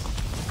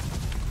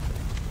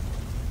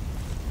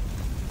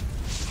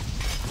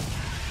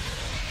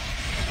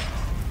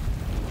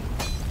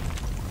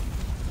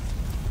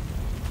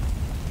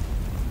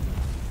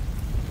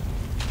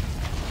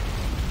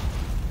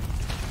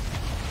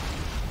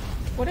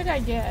 What did I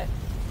get?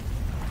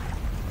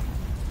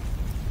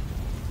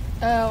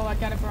 Oh, I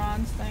got a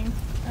bronze thing.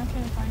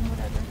 Okay, fine,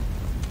 whatever.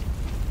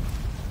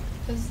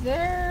 Is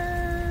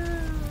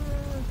there...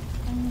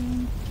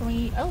 can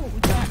we... Oh,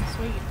 we can.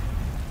 Sweet.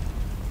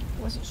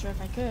 Wasn't sure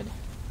if I could.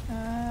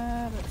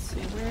 Let's see.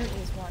 Where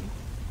is one?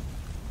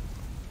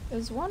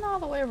 There's one all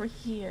the way over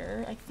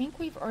here. I think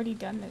we've already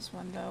done this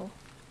one, though.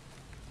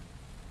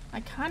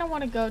 I kind of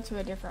want to go to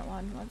a different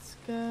one. Let's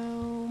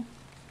go...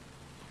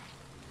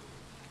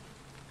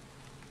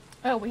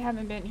 Oh, we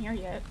haven't been here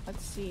yet.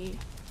 Let's see.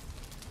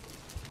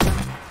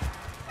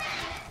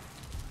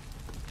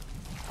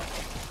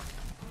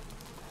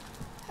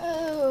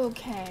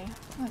 Okay.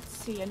 Let's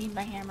see. I need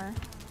my hammer.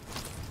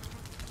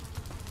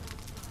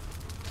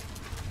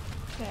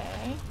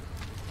 Okay.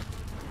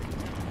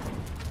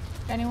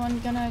 Anyone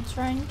gonna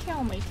try and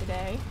kill me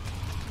today?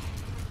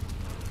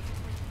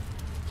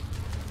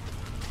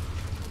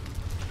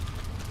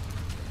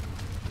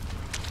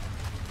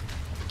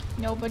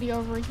 Nobody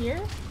over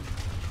here?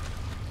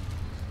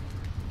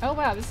 Oh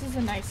wow, this is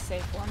a nice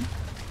safe one.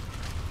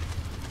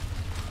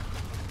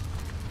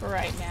 For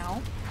right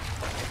now.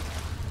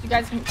 You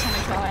guys can kind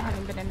of tell I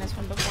haven't been in this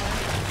one before.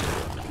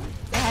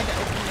 They had to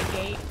open the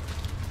gate.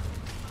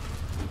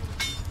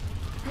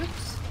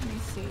 Oops, let me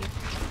see.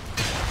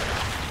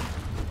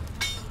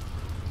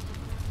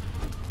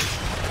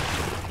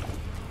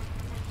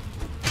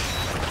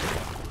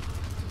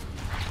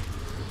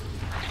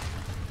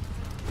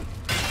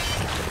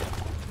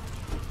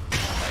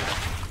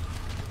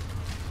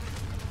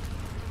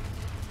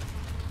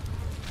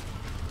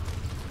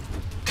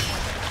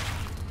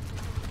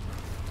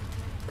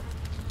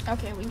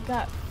 Okay, we've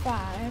got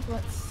 5.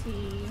 Let's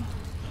see.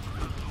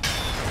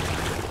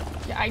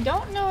 Yeah, I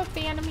don't know if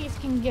the enemies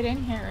can get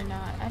in here or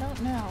not. I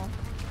don't know.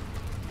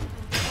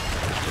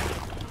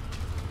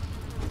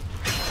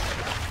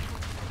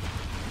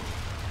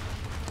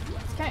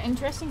 It's kind of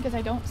interesting because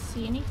I don't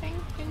see anything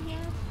in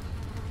here.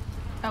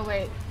 Oh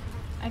wait,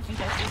 I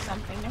think I see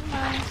something. Never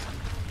mind.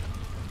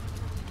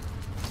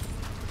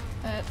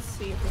 Let's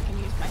see if we can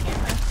use my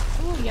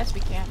hammer. Ooh, yes we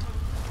can.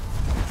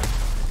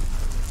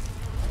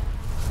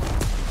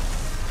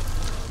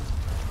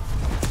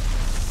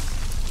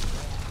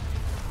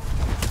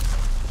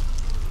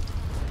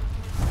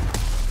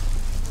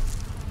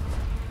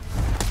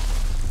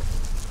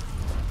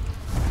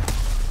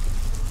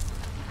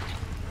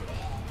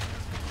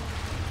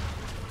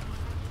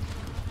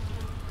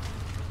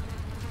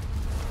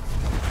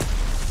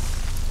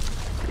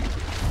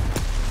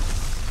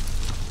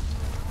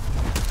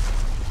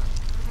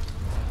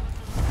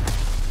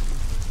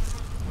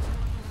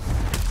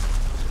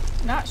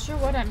 Not sure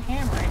what I'm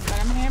hammering, but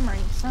I'm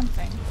hammering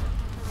something.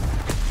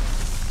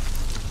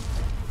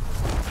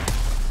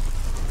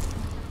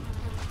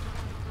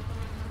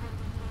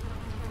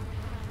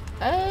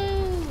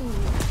 Oh!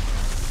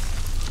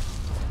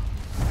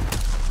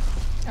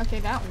 Okay,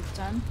 that one's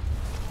done.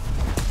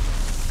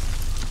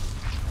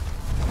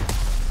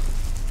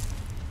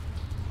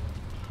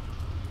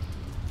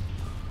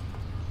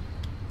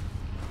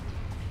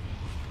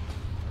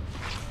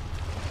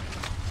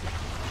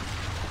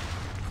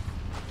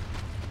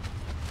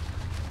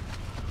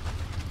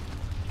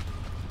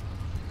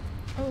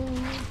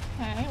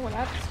 Okay, well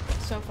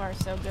that's so far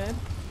so good.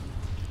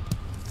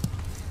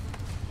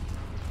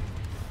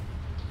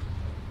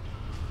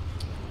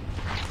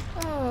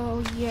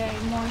 Oh yay,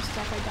 more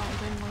stuff I don't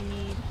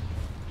really need.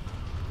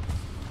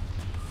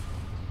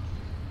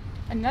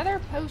 Another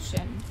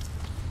potion.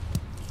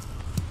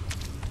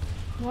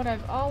 What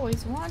I've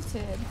always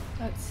wanted.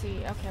 Let's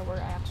see. Okay, we're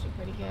actually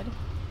pretty good.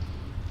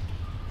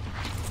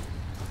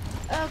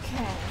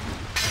 Okay.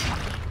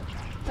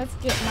 Let's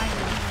get mine in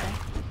here.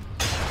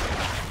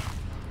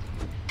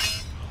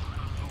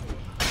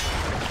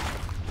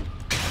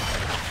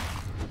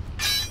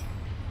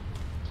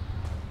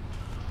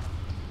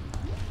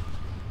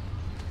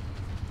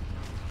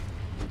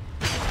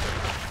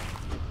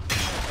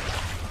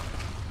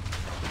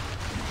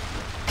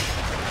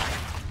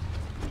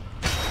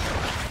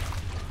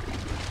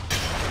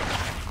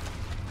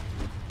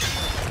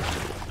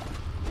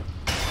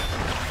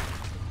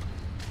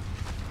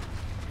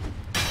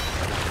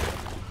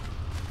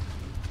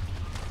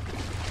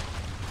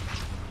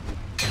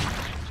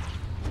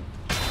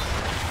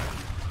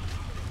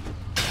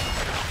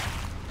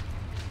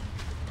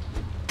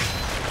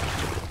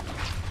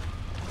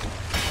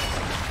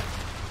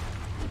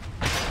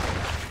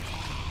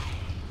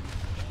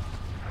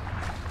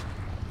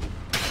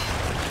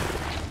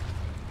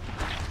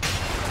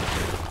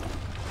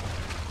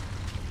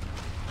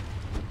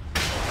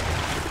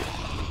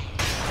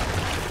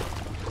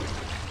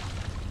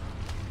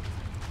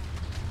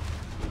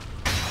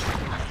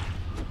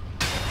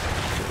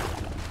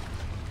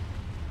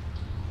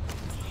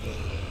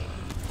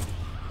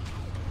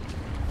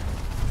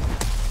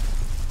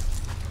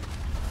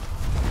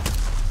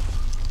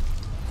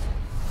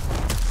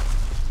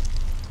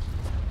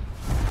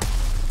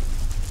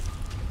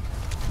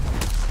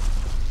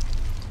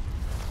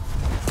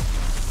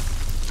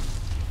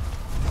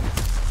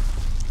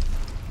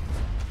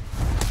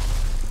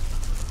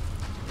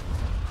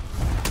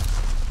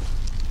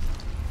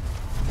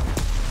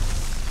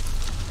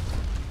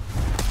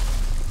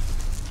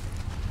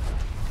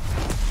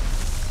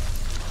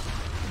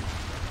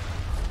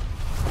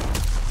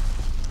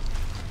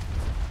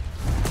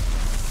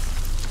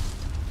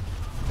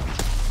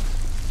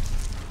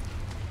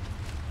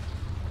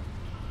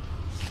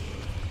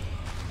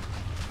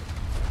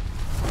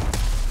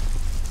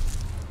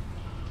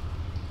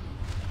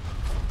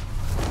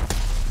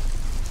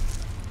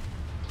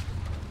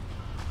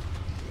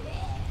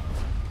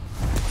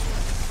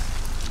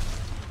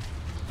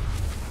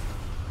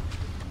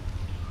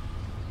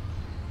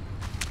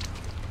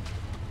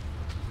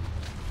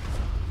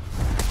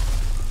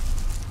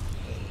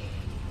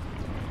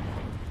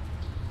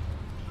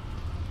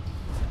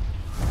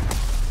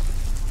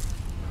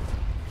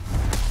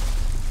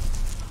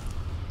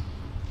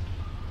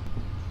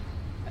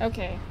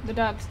 Okay, the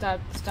dog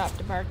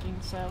stopped barking,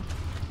 so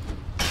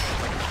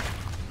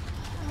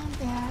I'm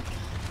back.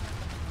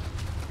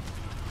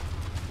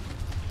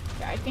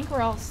 Yeah, I think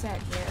we're all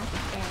set here.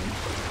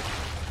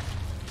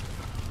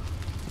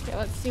 Okay,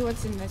 let's see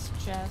what's in this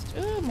chest.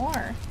 Ooh,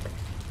 more.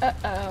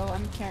 Uh-oh,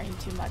 I'm carrying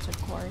too much,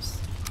 of course.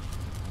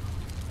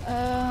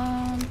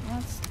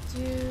 Let's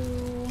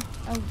do...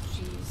 Oh,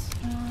 jeez.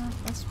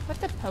 Let's put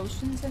the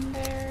potions in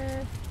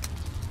there.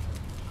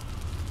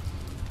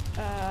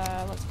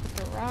 Let's put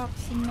the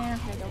rocks in there.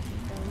 I don't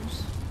need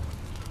those.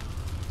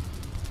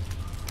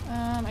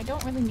 I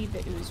don't really need the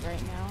ooze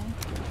right now.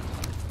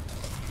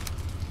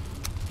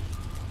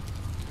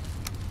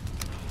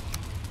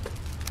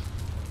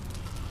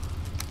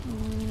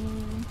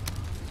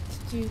 Let's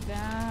do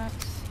that.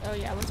 Oh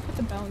yeah, let's put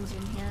the bones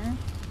in here.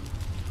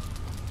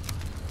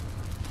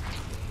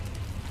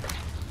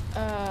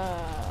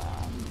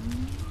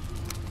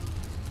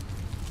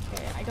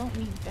 Okay, I don't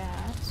need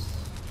that.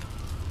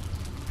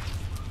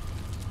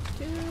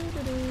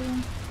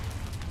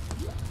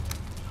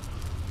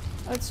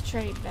 Let's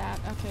trade that.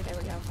 Okay, there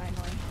we go,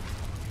 finally.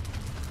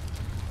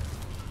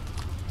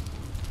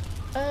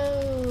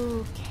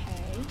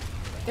 Okay.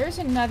 There's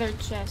another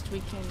chest we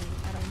can...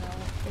 I don't know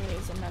if there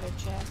is another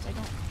chest. I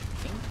don't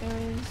think there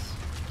is.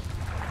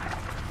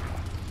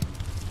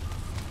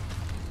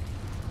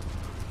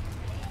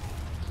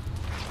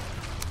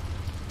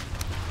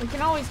 We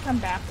can always come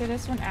back to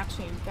this one.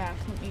 Actually, back.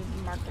 Let me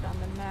mark it on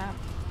the map.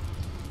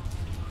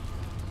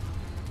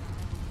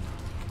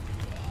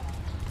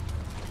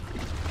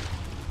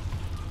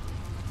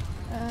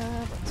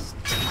 Let's do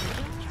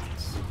that.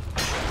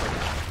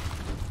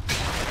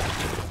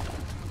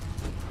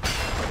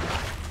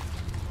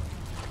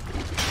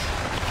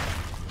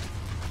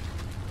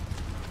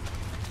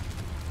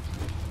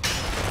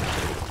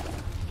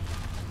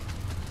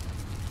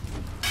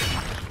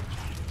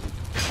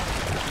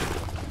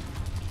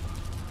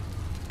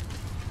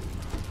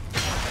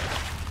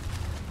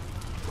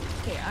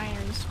 Okay,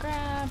 iron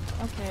scrap.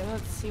 Okay,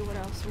 let's see what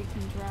else we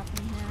can drop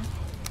in here.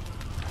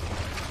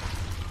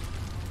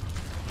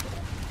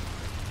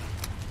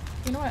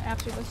 You know what,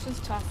 actually, let's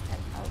just toss that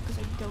out, because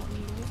I don't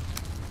need it.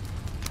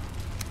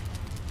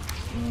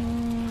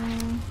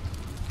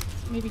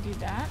 Maybe do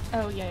that?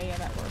 Oh, yeah,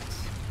 that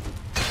works.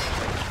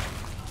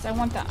 So I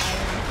want the iron.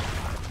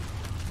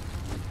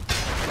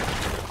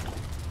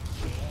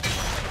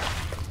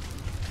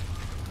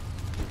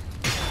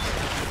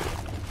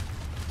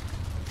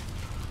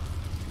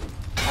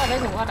 Oh,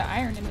 there's a lot of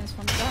iron in this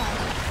one, God.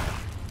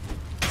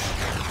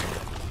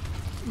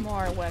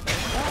 More weather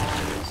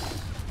bones.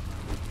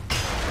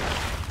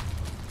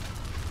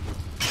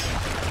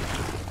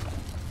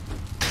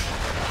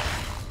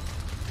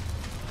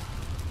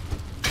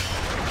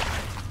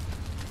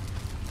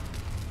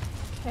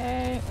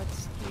 Okay,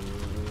 let's do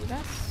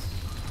this.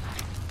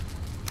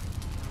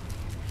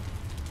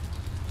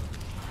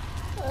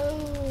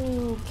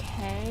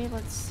 Okay,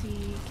 let's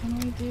see. Can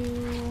we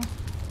do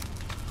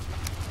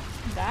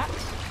that?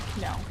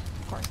 No,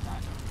 of course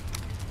not.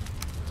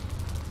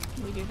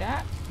 Can we do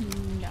that?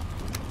 No.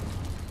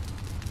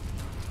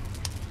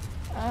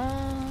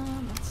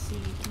 Let's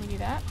see. Can we do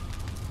that?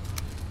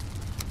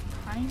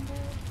 Kind of.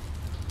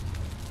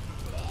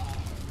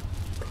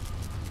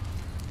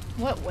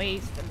 What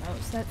weighs the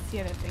most? That's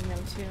the other thing,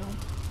 though, too.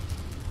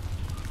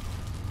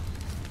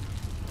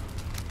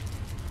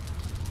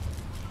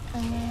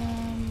 Yeah.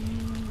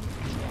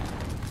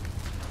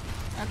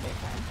 Okay,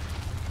 fine.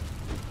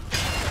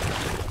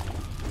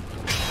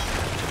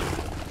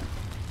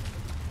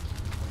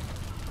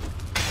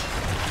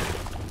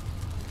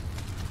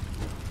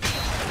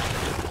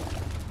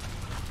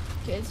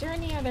 Okay, is there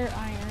any other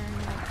iron?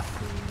 Let's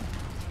see.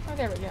 Oh,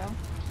 there we go.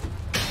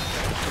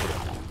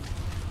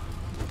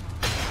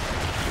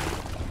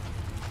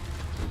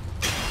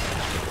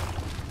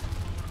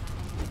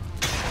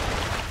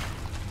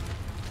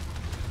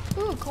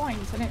 Ooh,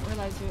 coins. I didn't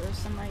realize there was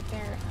some right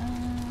there.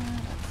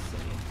 Let's see.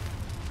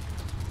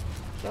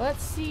 Okay,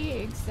 let's see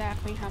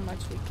exactly how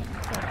much we can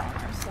put on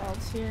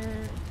ourselves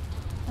here.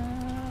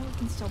 We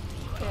can still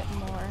get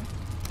more.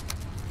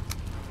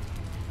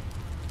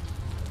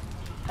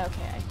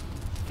 Okay, I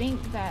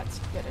think that's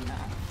good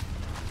enough.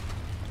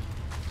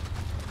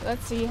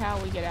 Let's see how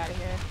we get out of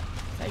here.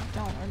 I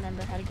don't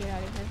remember how to get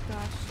out of here,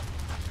 gosh.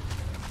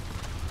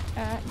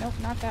 Nope,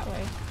 not that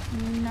way.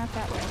 Not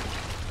that way.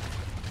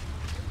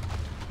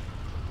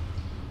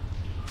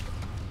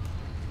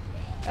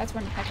 That's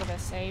one heck of a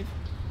save.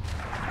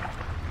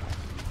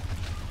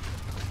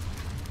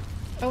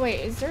 Oh wait,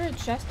 is there a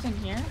chest in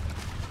here?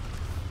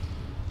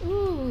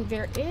 Ooh,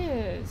 there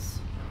is.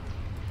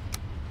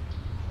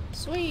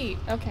 Sweet,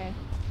 okay.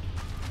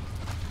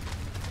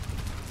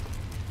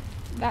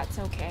 That's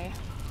okay.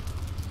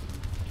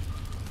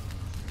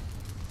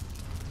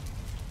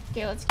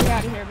 Okay, let's get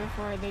out of here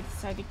before they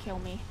decide to kill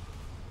me.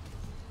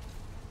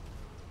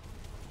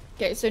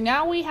 Okay, so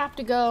now we have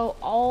to go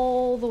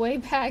all the way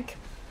back.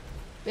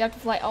 We have to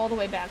fly all the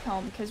way back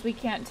home because we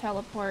can't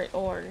teleport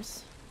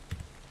ores.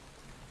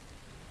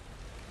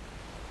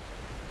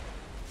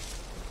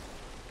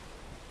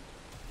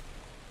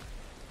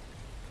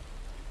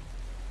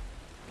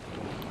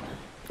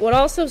 What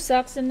also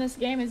sucks in this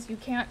game is you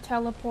can't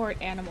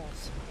teleport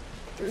animals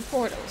through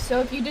portals.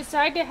 So if you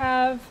decide to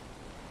have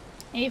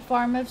a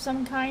farm of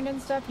some kind and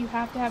stuff, you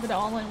have to have it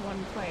all in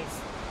one place.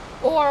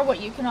 Or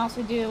what you can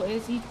also do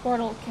is each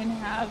portal can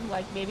have,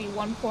 like, maybe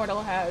one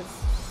portal has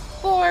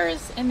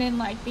boars, and then,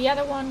 like, the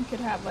other one could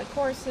have, like,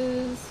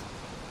 horses,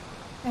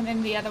 and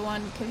then the other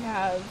one could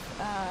have,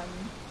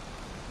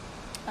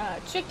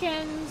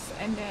 chickens,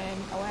 and then,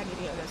 oh, I need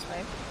to go this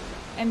way.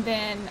 And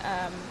then,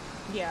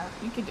 yeah,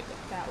 you could do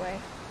it that way.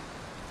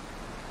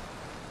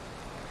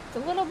 It's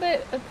a little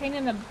bit a pain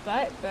in the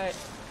butt, but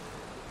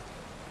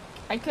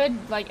I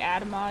could, like,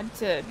 add a mod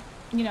to,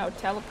 you know,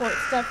 teleport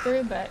stuff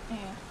through, but,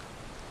 yeah.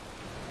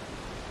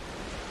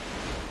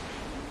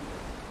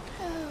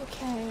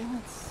 Okay,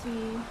 let's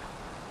see.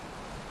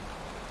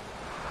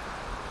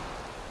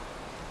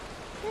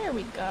 There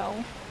we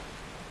go.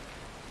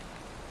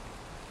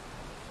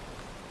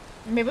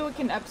 Maybe we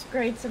can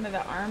upgrade some of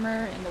the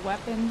armor and the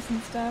weapons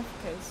and stuff,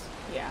 because,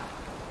 yeah.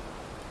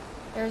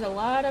 There's a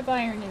lot of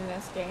iron in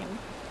this game.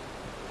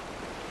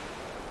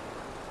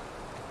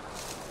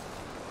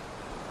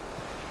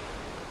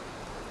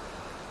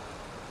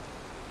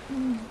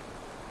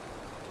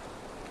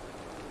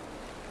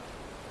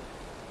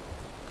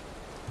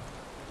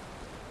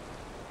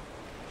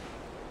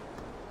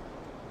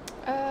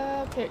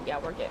 Okay, yeah,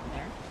 we're getting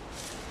there.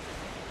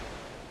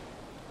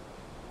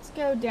 Let's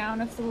go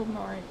down. It's a little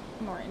more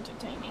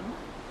entertaining.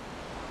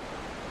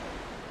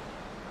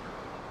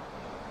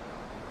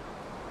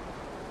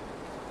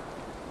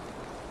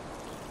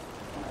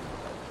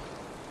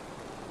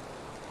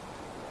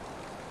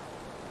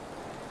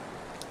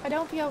 I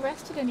don't feel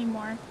rested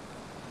anymore.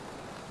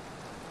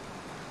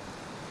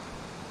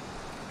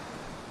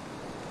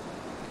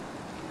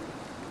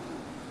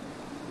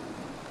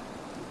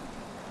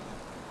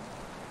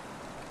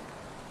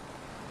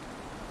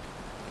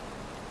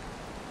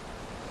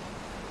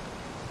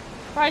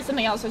 Probably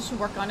something else I should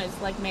work on is,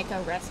 like, make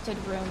a rested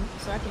room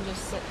so I can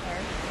just sit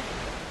there.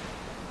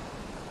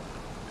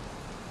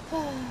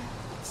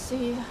 Let's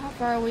see, how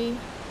far are we?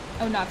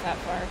 Oh, not that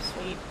far,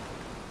 sweet.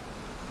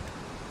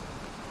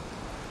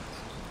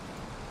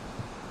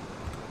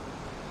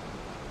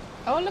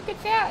 Oh, look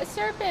at that, a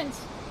serpent!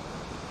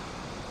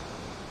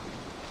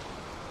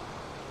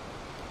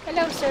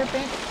 Hello,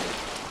 serpent.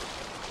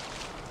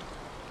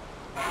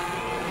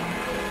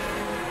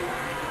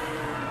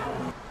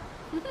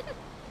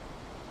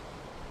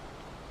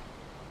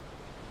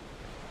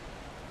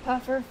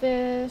 Puffer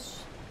fish.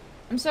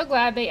 I'm so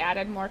glad they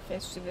added more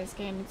fish to this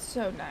game. It's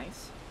so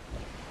nice.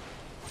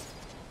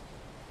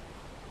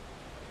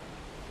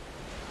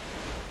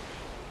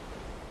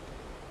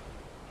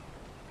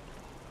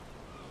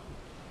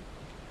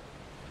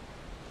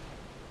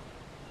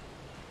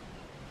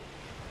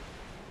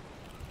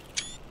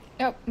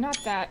 Nope, not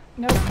that.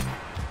 Nope.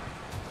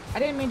 I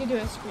didn't mean to do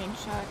a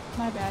screenshot.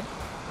 My bad.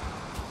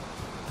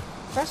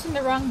 Pressing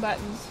the wrong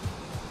buttons.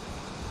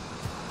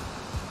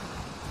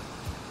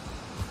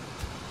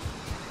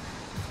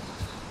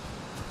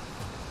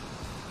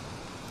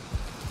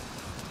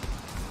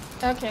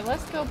 Okay,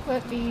 let's go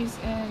put these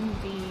in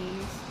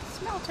the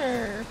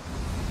smelter.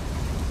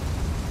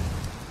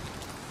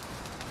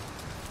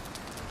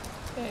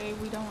 Okay,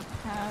 we don't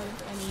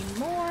have any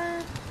more.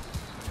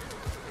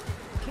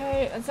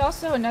 Okay, it's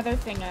also another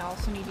thing I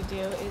also need to do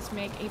is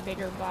make a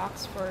bigger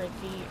box for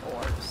the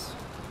orbs.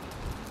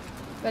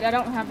 But I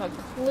don't have a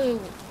clue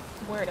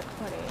where to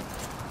put it.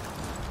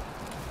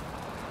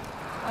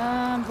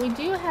 We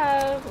do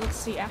have, let's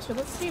see, actually,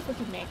 let's see if we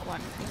can make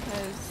one,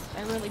 because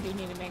I really do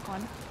need to make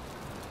one.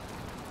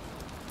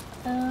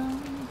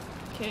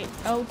 Okay,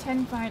 oh,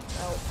 10 fine,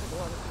 oh, for the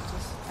Lord,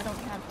 I don't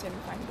have 10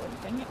 fine wood,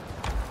 dang it.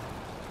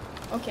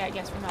 Okay, I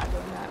guess we're not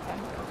doing that then.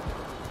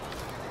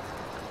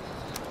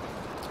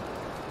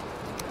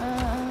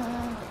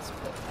 Let's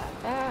put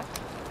that back.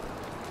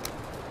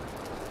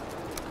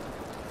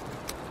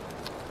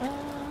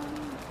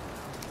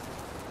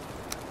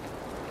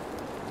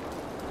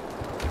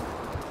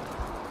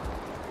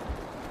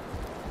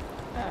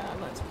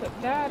 Let's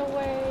put that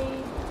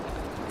away.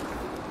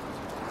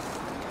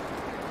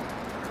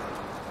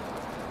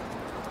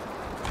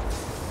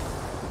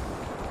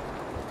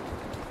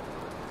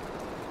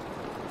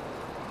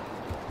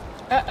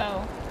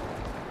 Uh-oh.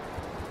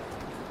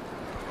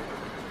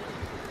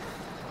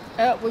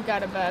 Oh, we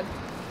got a bug.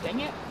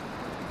 Dang it.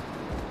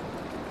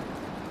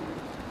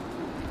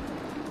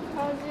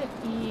 How does it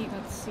eat?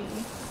 Let's see.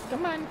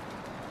 Come on.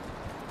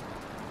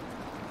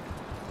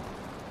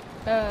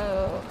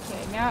 Oh,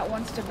 okay. Now it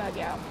wants to bug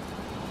out.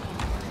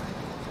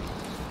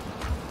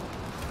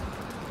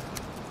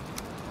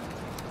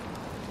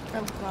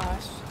 Oh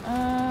gosh.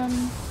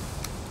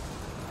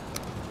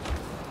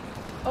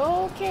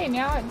 Okay,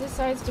 now it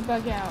decides to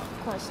bug out.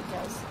 Of course it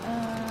does.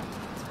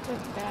 Let's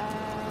put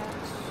that.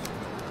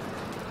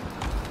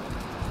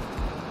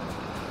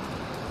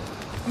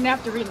 I'm gonna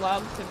have to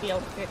relog to be able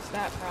to fix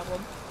that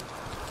problem.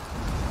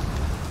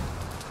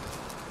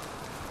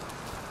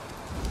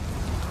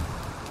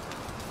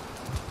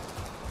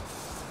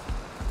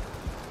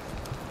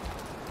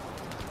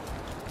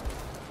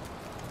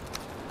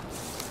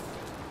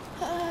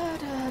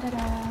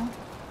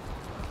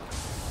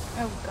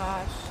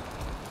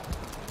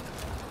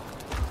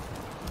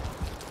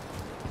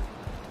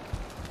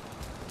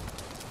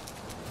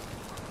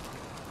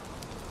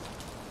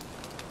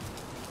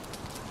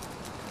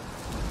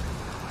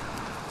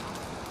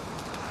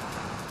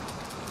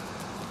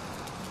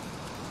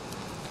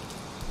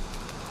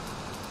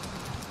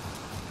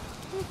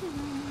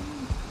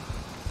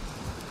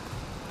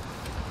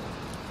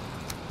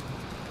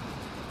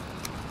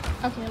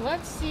 Okay,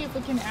 let's see if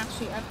we can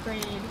actually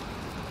upgrade.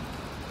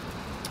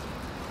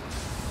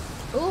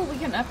 Oh, we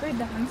can upgrade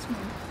the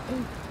huntsman.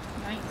 Ooh,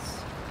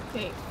 nice.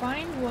 Okay,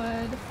 find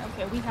wood.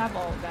 Okay, we have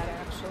all of that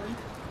actually.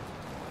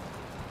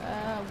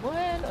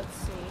 Wood, let's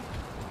see.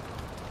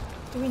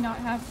 Do we not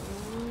have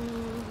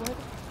wood?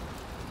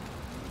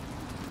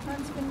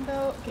 Huntsman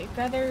bow. Okay,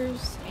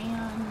 feathers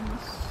and...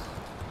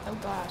 Oh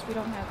gosh, we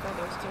don't have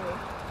feathers, do we?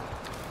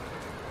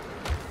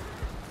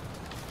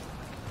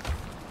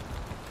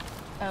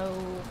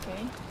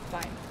 Okay,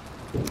 fine.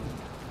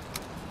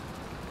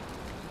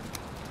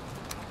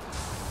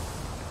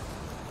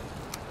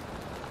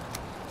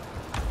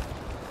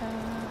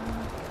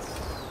 Let's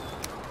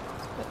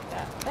put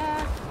that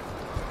back.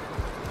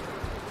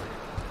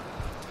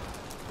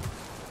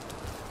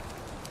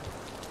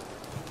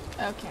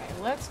 Okay,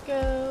 let's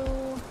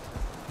go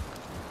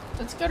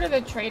to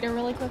the trader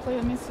really quickly.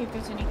 Let me see if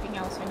there's anything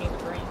else I need to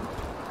bring.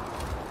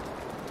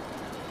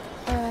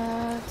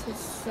 To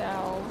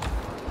sell.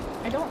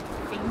 I don't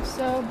think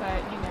so,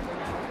 but you never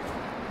know.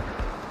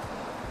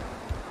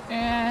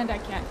 And I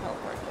can't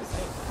teleport because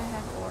I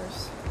have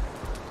oars.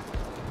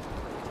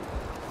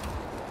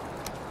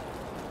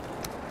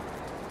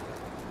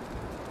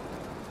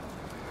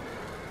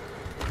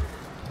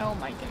 Oh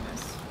my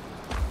goodness.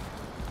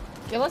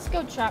 Okay, let's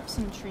go chop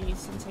some trees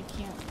since I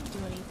can't do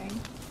anything.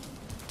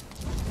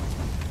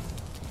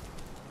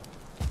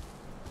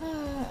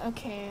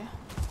 Okay.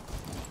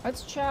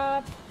 Let's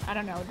chop, I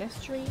don't know,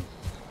 this tree.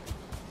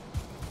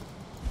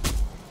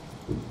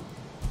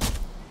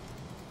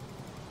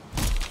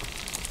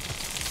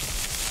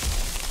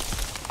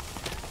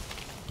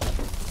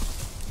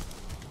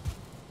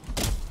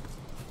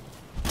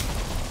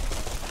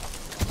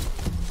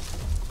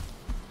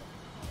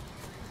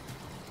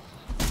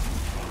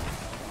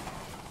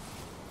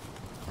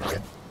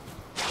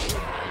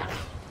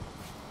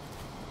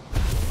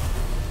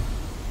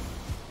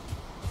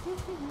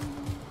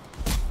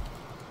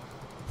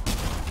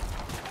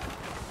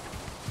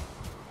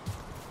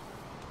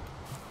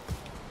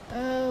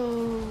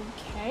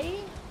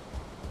 Okay.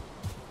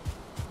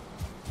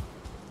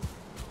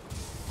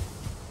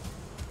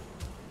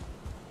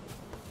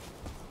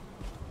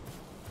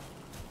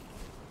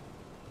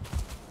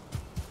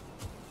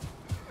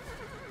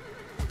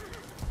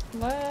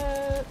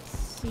 Let's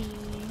see.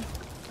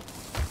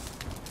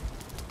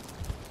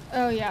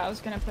 Oh yeah, I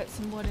was gonna put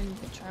some wood in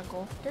the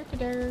charcoal.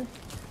 Dur-dur-dur.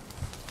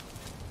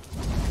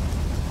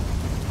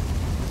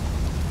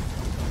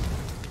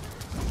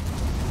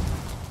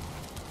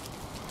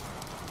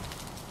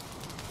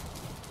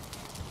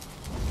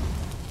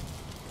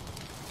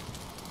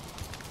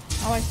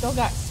 Oh, I still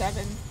got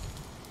 7.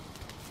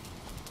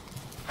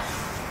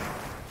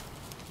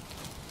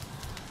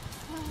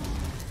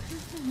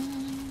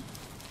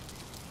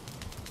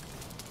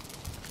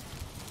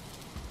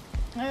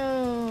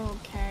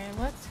 Okay,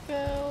 let's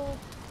go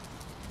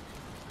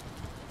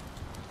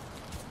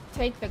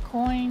take the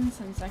coin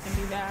since I can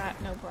do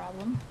that, no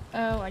problem.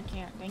 Oh, I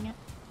can't, dang it.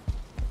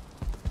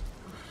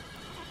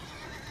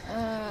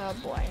 Oh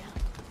boy.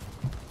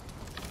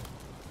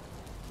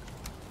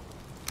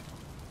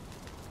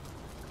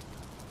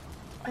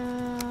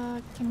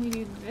 Can we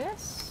do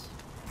this?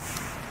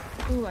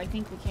 Ooh, I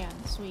think we can.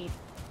 Sweet.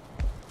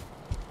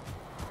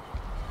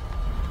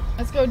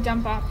 Let's go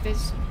dump off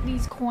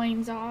these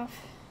coins off.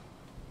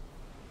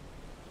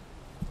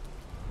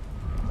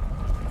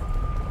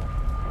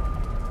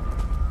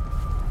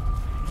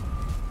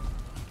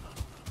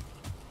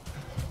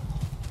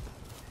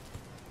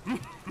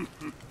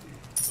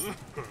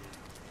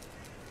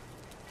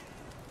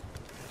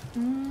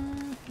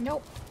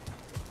 Nope.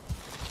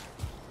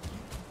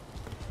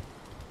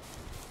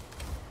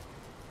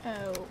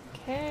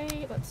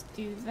 Okay, let's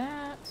do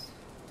that.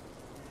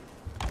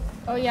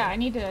 Oh yeah, I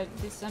need to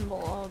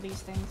disassemble all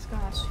these things,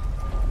 gosh.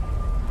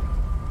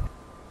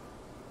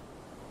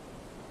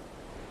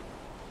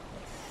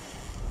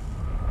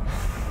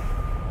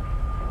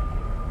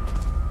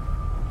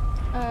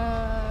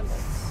 Let's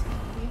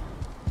see.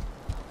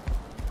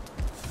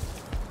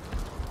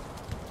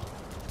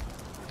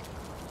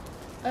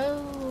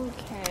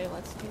 Okay,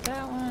 let's do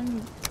that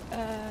one.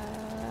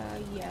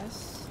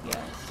 Yes,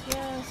 yes,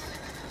 yes.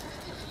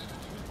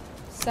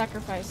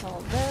 Sacrifice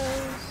all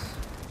those.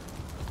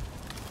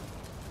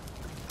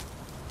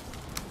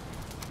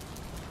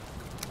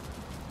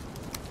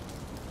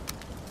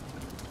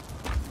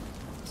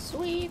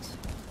 Sweet.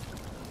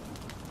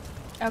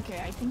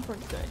 Okay, I think we're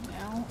good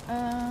now.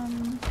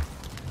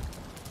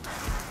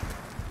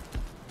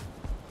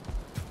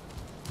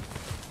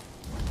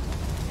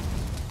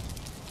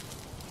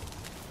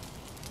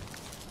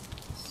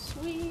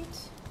 Sweet.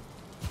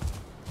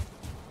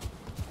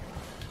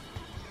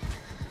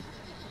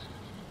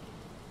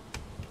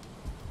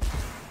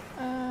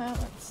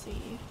 Let's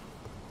see.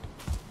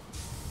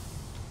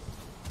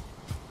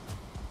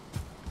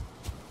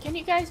 Can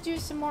you guys do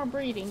some more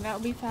breeding? That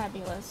would be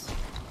fabulous.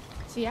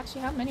 See,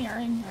 actually, how many are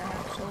in here,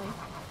 actually?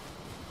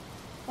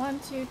 1,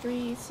 2,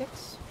 3,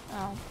 6.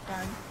 Oh,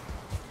 darn.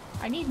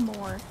 I need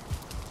more.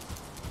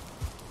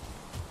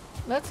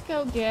 Let's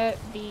go get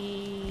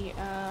the,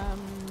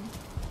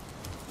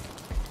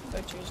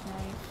 butcher's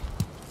knife.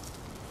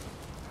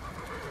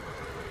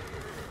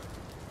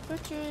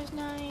 Butcher's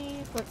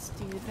knife. Let's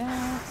do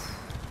that.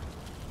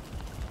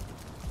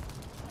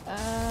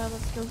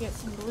 Let's go get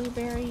some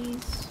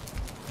blueberries.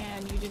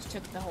 And you just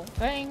took the whole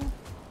thing.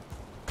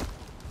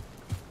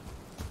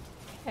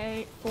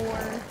 Okay,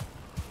 4.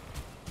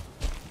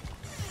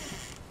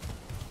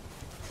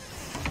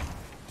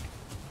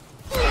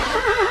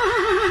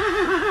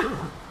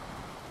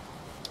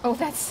 Oh,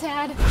 that's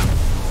sad.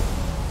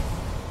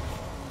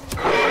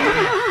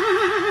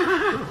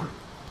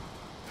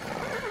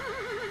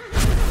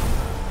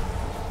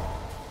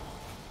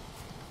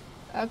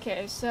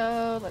 Okay,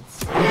 so let's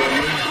see.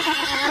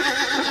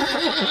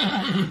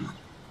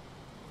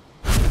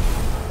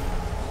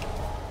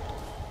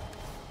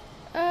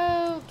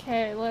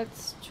 Okay,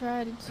 let's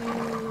try to do,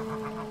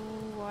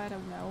 I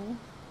don't know.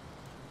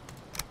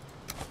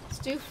 Let's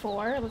do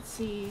 4. Let's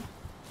see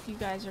if you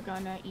guys are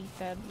gonna eat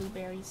the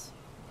blueberries.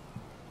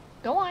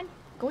 Go on.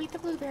 Go eat the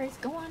blueberries.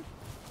 Go on.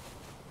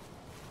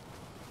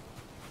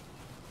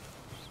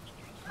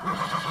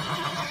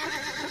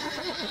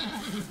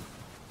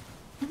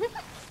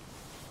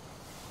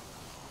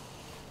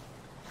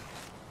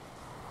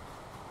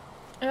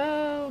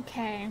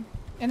 Okay.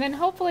 And then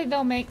hopefully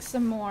they'll make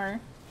some more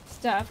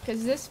stuff,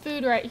 because this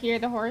food right here,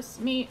 the horse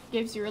meat,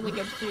 gives you really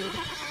good food.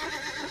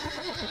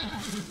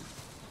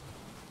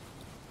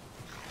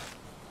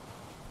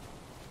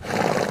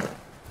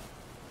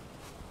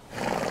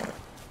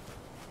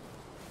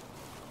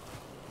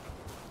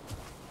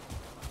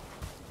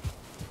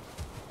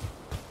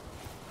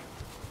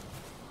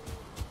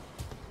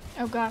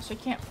 Oh gosh, I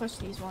can't push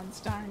these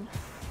ones, darn.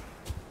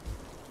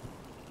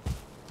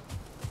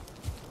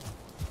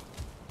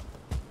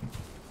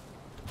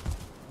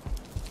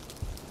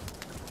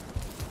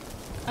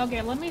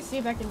 Okay, let me see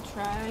if I can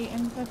try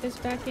and put this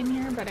back in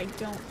here, but I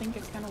don't think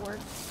it's gonna work.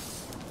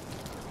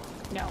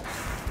 No.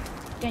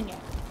 Dang it.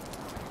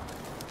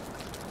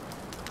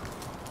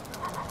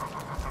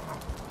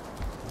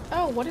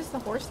 Oh, what does the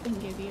horse thing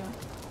give you?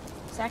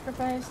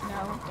 Sacrifice?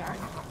 No, darn.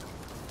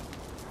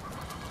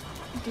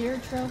 Deer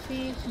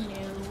trophy?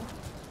 No.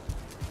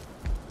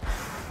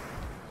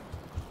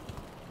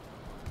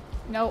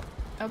 Nope.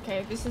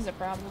 Okay, this is a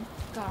problem.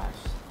 Gosh.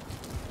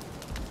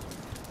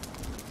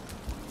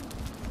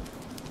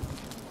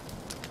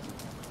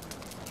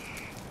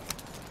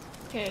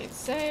 Okay,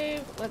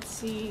 save. Let's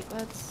see.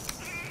 Let's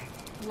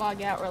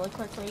log out really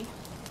quickly.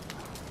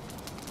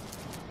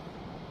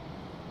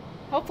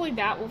 Hopefully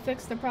that will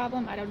fix the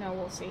problem. I don't know.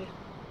 We'll see.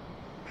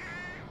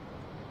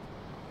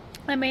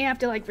 I may have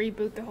to, like,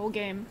 reboot the whole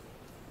game.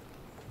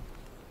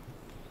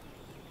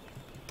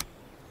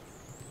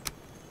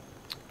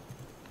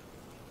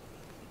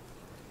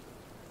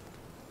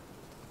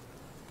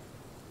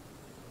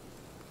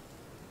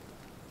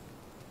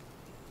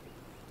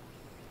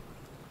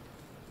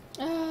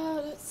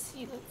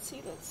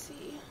 Let's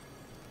see.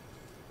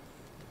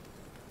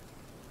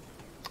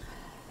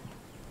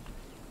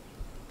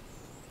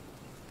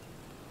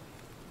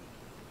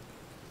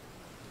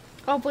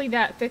 Hopefully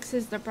that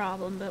fixes the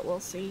problem, but we'll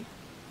see.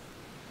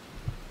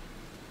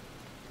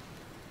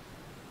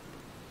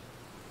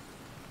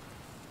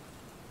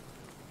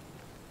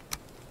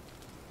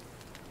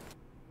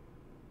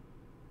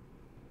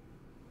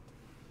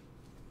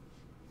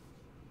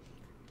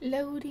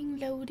 Loading,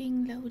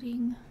 loading,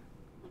 loading.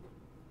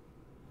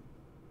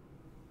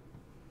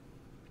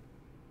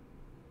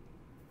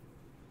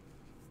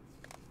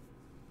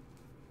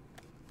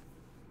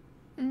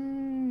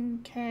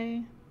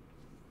 Okay.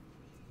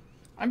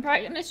 I'm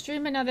probably gonna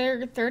stream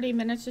another 30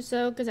 minutes or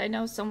so because I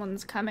know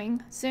someone's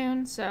coming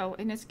soon, so,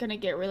 and it's gonna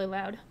get really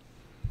loud.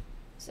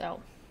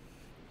 So.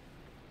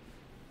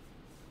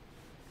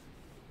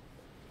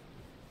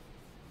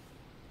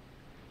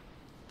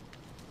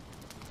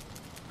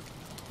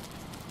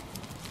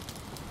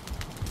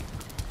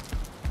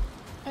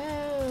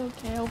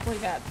 Okay, hopefully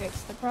that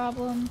fixed the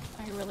problem.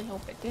 I really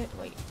hope it did.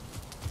 Wait.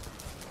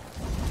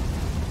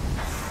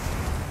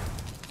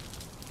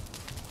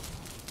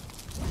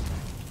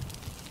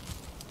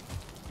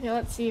 Okay,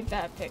 let's see if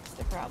that fixed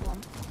the problem.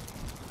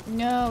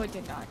 No, it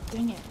did not.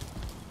 Dang it.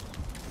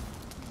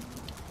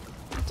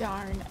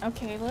 Darn.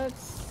 Okay,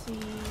 let's see.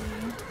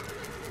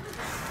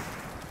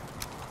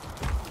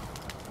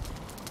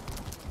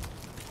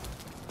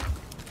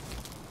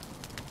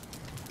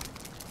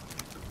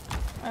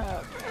 Okay.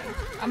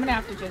 I'm gonna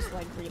have to just,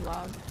 like,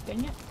 relog.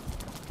 Dang it.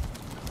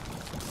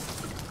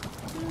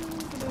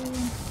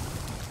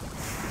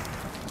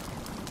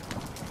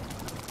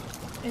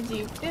 Is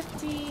you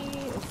 50?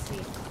 Let's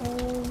see,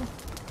 coal.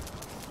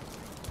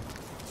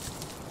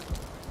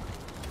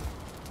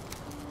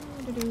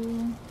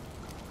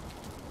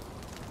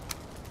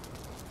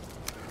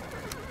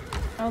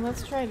 Oh,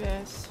 let's try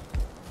this.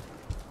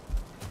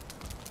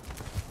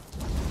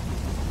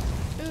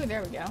 Ooh,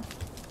 there we go.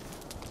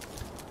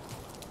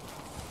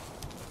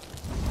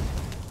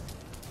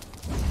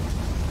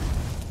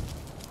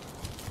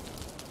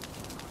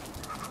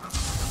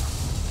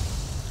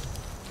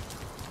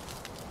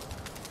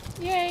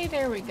 Yay,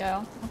 there we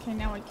go. Okay,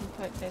 now we can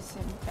put this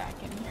back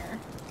in here.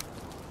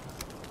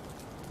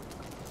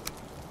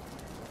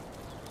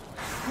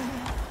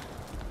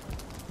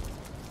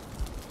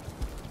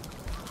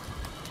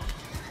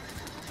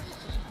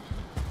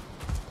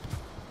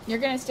 You're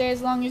gonna stay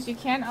as long as you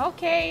can?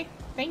 Okay,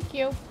 thank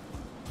you.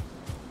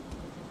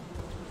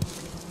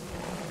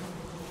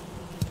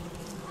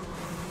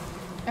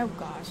 Oh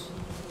gosh.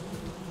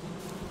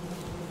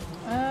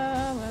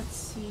 Let's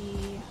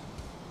see.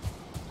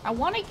 I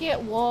want to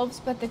get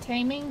wolves, but the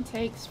taming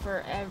takes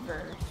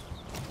forever.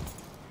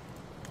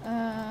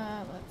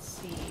 Let's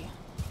see.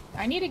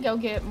 I need to go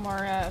get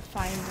more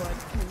fine wood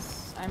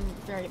because I'm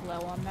very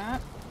low on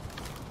that.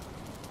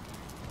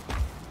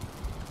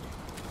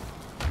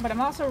 But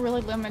I'm also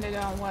really limited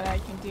on what I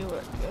can do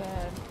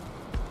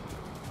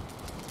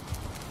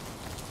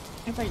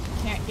if I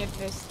can't get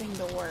this thing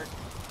to work.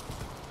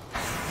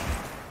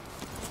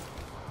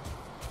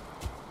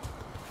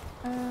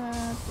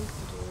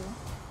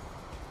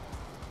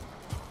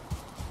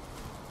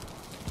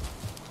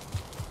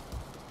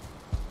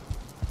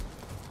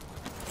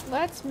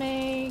 Let's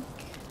make,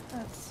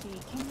 let's see,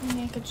 can we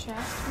make a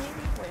chest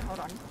maybe? Wait, hold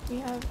on. Do we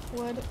have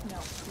wood? No,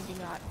 we do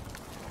not.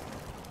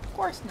 Of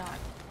course not.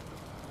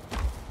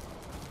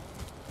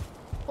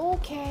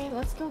 Okay,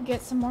 let's go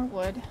get some more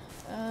wood.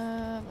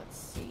 Let's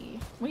see.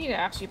 We need to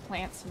actually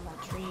plant some more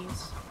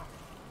trees.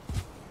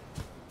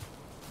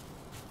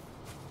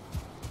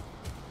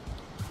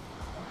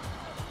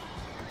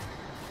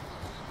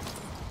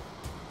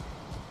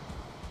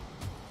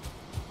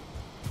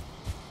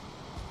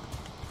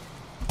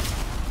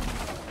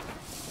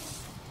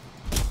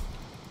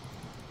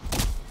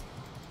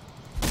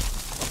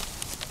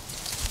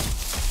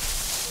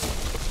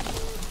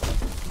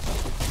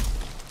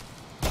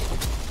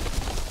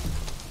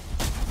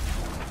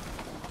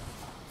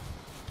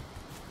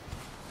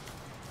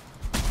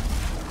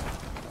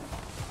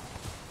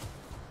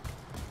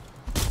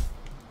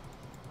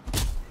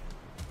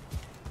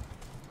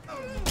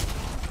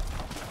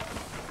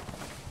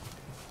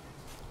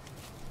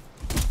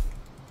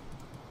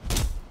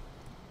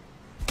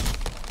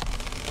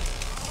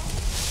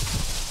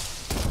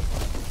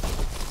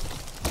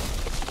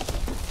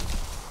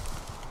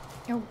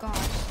 Oh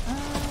gosh,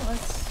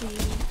 let's see.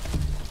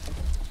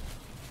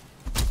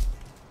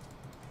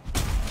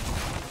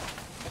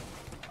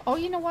 Oh,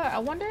 you know what? I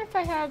wonder if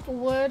I have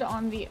wood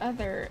on the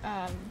other,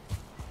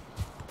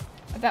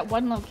 that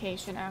one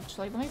location,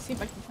 actually. Let me see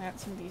if I can plant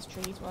some of these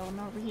trees while I'm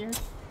over here.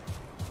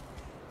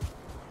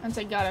 Once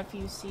I got a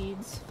few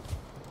seeds.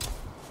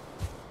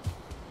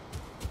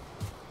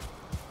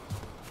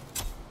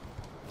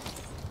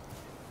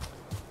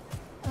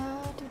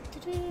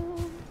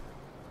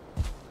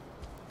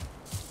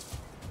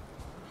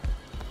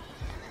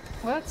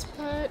 Let's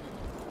put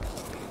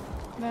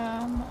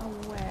them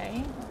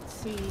away. Let's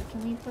see,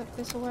 can we put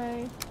this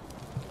away?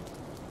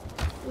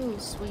 Ooh,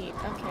 sweet,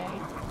 okay.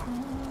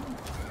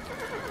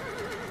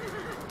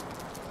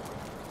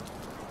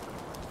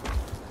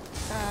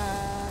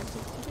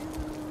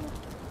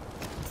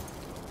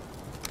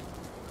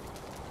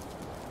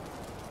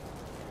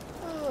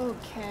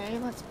 Okay,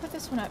 let's put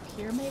this one up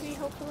here maybe,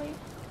 hopefully.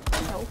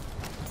 Nope.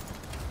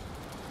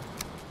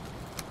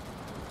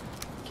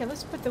 Okay,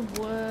 let's put the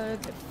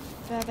wood, the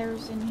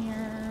feathers in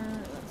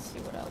here. Let's see,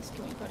 what else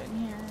can we put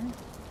in here?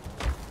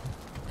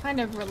 Kind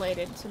of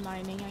related to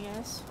mining, I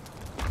guess.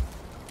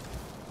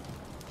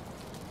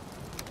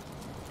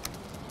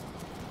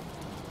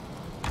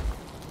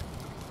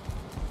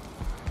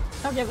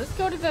 Okay, let's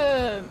go to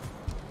the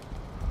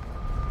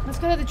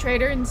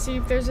trader and see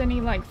if there's any,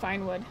 like,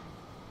 fine wood.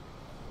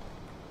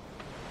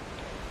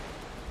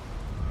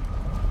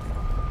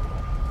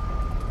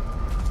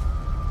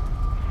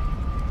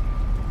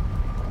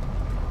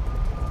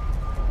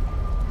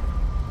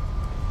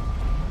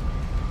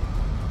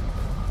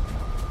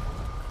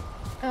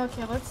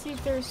 Okay, let's see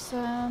if there's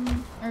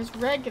some. There's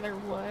regular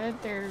wood.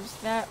 There's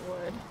that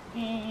wood.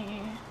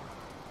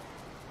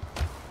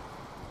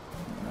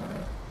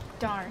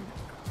 Darn.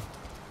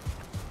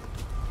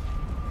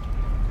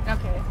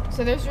 Okay,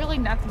 so there's really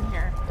nothing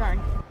here. Darn.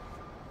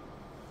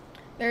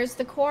 There's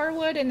the core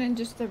wood and then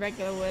just the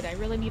regular wood. I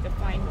really need the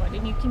fine wood.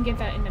 And you can get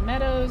that in the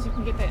meadows. You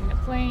can get that in the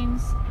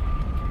plains.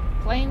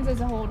 Plains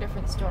is a whole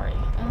different story.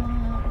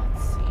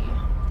 Let's see.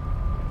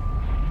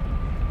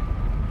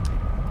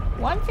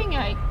 One thing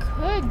I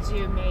could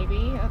do, maybe,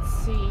 let's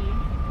see.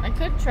 I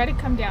could try to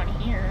come down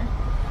here.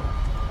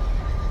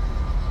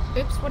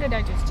 Oops, what did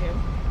I just do?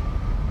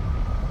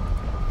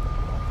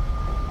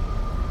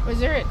 Was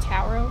there a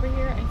tower over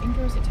here? I think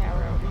there was a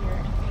tower over here.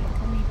 I think.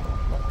 Let me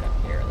look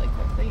up here really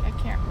quickly. I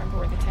can't remember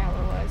where the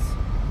tower was.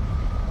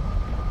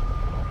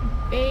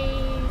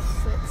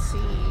 Base, let's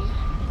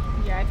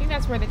see. Yeah, I think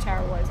that's where the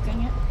tower was,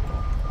 dang it.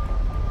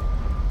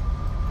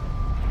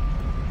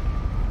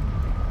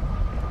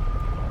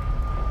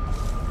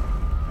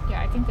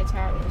 Yeah, I think the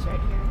tower was right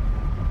here.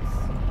 Let's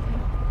see.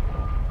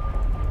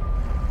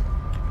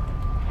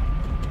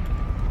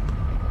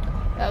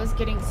 That was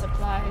getting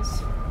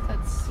supplies.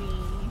 Let's see.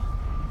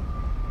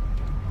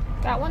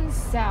 That one's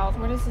south.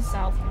 Where does the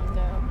south one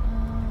go?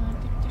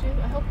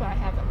 I hope I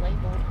have it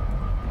labeled.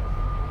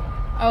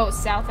 Oh,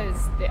 south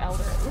is the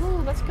Elder.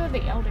 Ooh, let's go to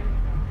the Elder.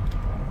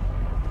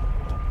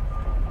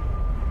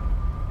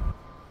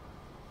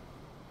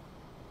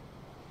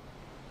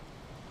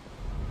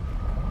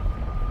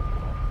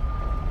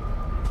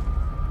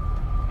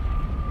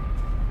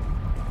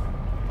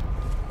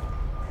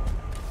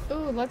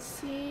 Ooh, let's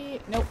see.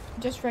 Nope,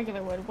 just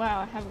regular wood.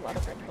 Wow, I have a lot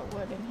of regular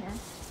wood in here.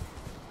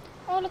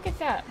 Oh, look at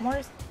that.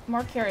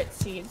 More carrot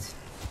seeds.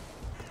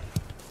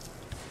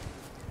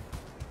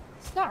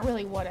 It's not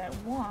really what I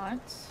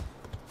want.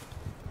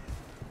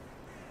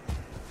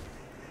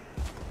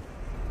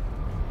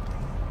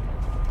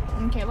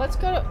 Okay, let's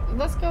go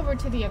over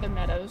to the other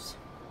meadows.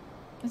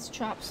 Let's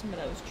chop some of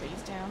those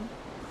trees down.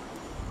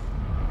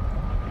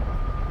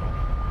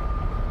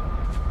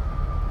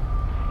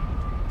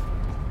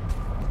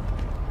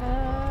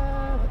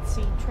 Let's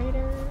see,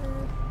 trader.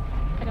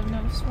 I don't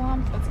know,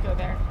 swamp. Let's go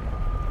there.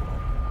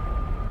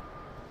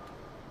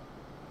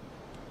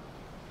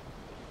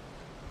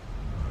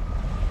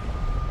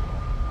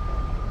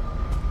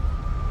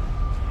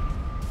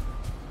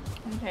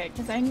 Okay,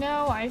 because I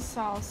know I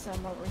saw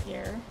some over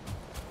here.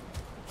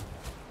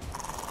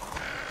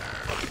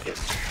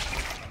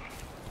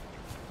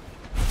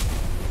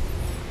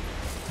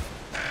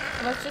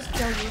 Let's just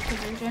kill you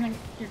because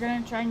you're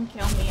gonna try and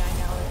kill me. I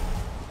know it.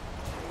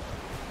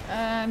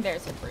 And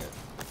there's a brute.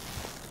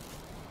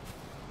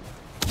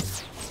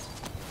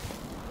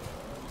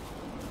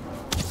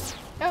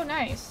 Oh,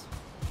 nice.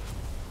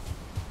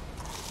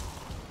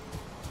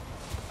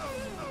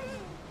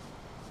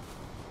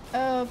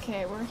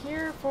 Okay, we're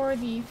here for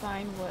the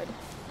fine wood.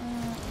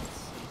 Let's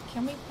see.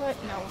 Can we put...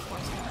 No, of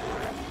course not.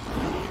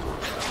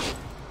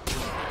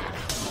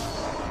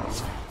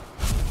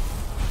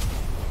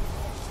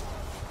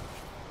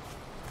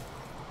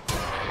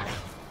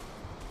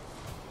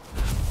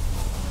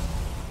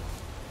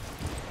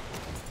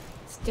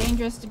 It's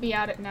dangerous to be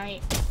out at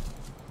night.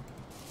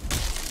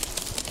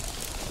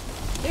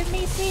 Give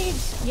me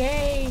seeds!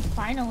 Yay,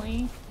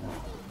 finally.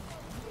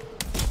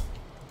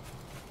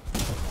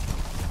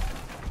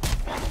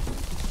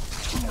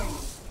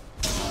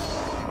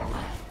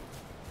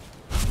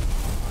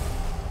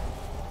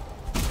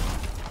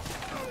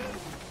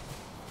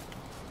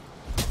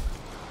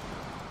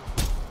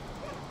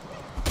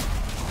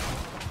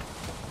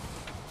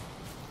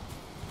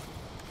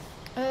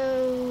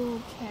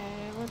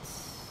 Okay,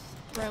 let's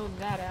throw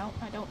that out.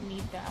 I don't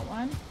need that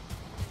one.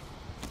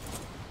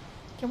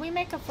 Can we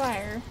make a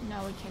fire?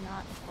 No, we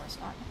cannot. Of course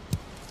not.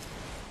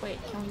 Wait,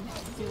 can we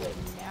do it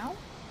now?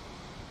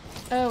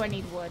 Oh, I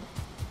need wood.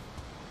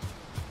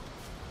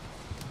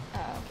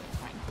 Okay,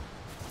 fine.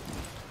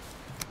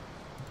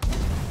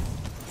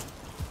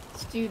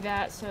 Let's do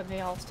that so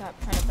they all stop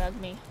trying to bug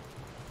me.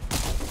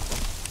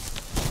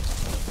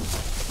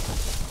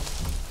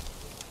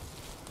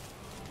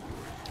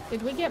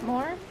 Did we get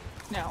more?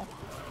 No.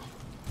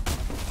 I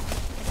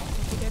don't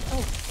think we did.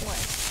 Oh, what?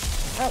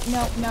 Oh,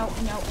 no, no,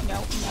 no,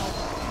 no, no.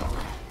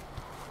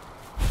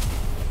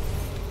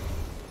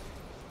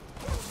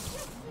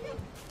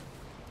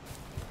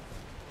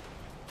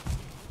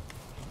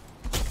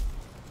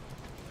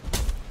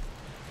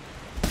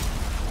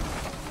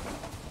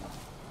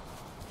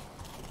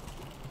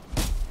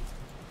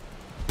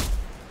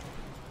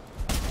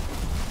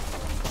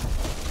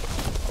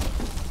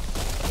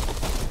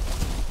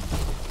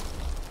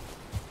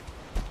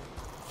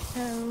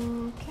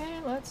 Okay,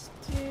 let's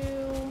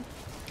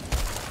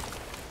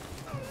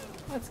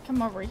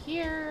come over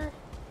here.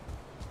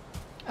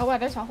 Oh wow,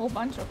 there's a whole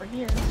bunch over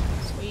here.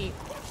 Sweet.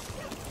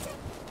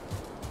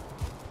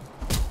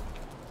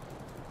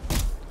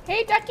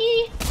 Hey,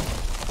 ducky!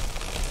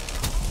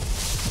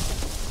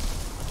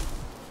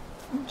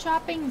 I'm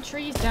chopping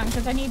trees down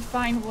because I need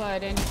fine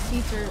wood and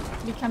seeds are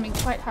becoming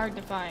quite hard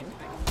to find.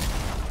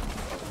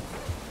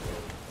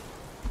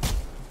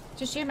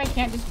 It's a shame I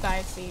can't just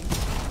buy seeds.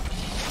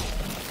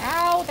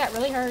 Ow, that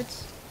really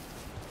hurts.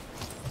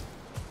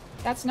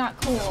 That's not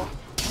cool.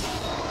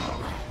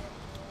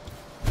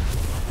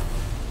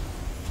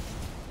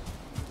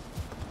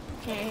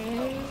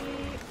 Okay.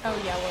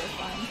 Oh yeah, we're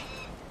fine.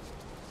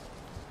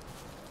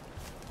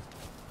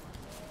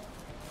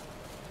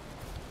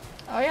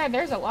 Oh yeah,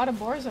 there's a lot of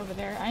boars over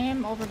there. I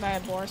am over by a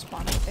boar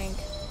spawn, I think.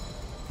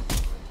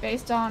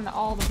 Based on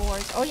all the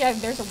boars. Oh yeah,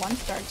 there's a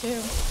 1-star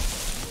too.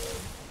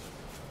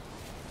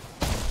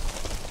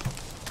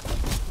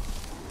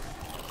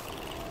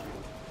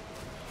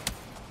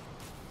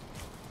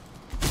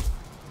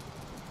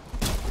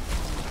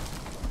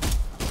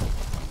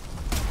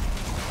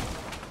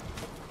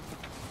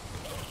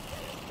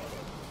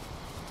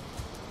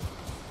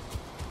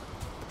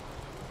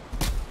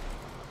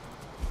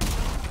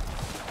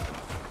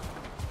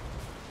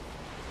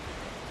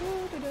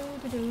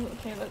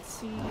 Okay, let's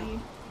see.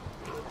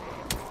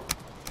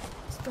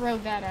 Let's throw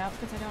that out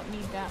because I don't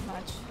need that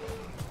much.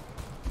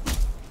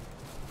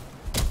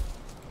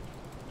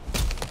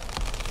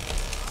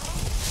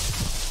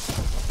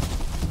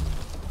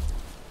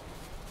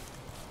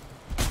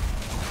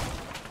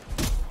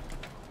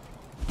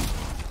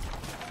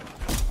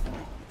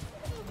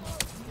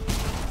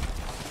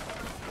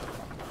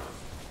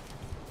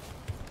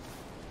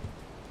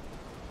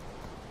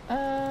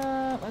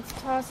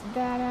 toss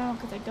that out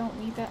because I don't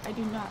need that. I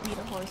do not need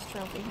a horse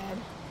trophy head.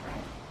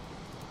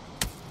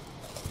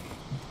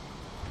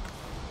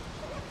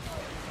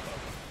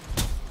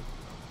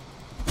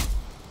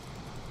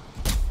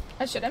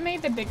 I should have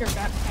made the bigger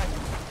backpack.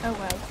 Oh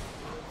well.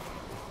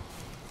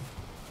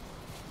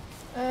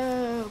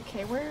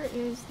 Okay, where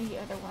is the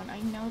other one? I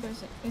know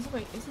there's a...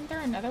 Wait, isn't there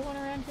another one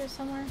around here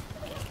somewhere?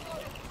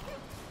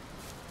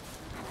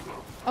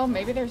 Oh,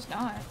 maybe there's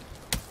not.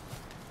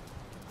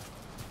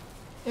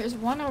 There's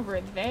one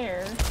over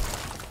there.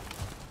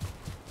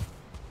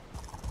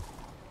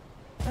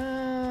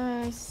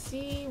 I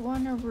see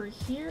one over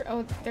here.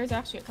 Oh, there's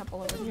actually a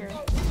couple over here.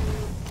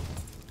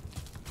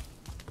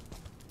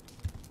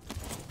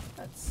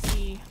 Let's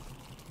see.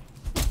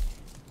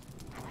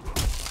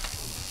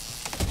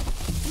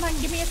 Come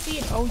on, give me a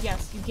seed. Oh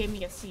yes, you gave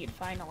me a seed,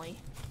 finally.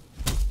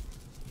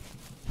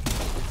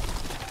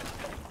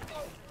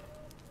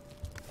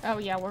 Oh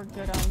yeah, we're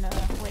good on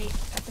weight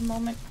at the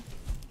moment.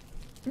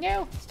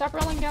 No! Stop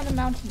rolling down the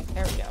mountain.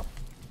 There we go.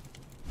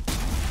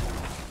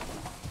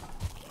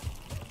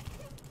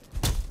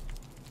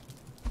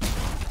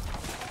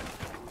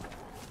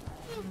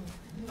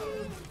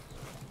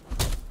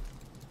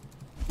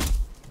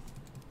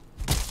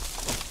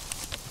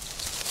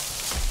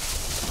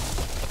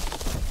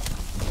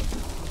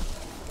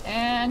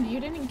 And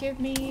you didn't give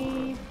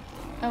me...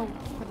 Oh,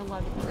 for the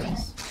love of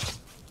grace.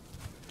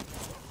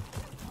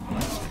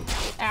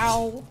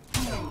 Ow.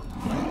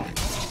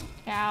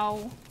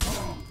 Ow.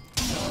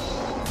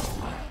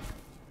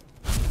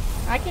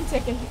 I can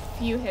take a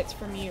few hits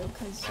from you,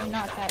 because you're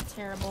not that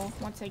terrible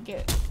once I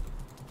get...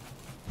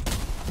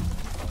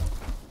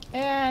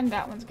 And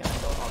that one's gonna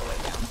go all the way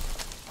down.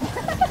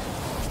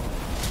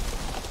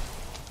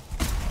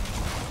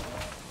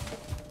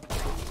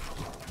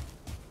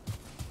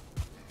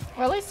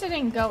 Well, at least it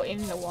didn't go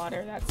in the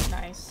water. That's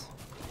nice.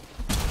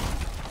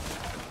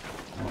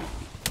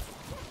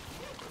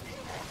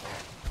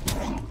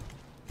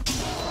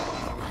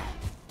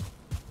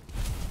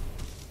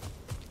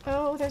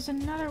 Oh, there's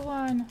another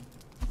one.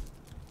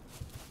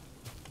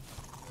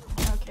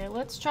 Okay,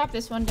 let's chop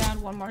this one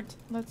down one more.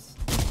 Let's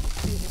do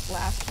this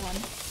last one.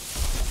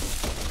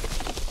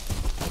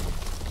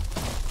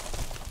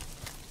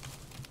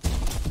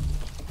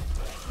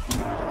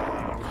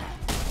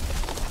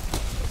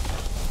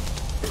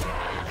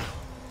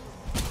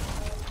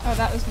 Oh,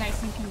 that was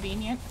nice and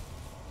convenient.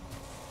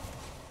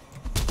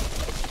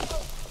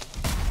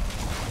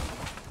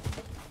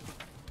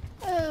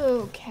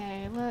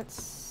 Okay,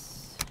 let's...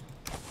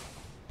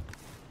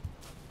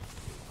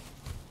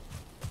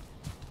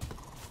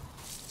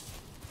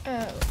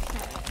 Okay.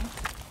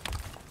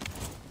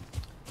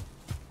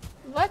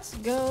 Let's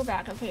go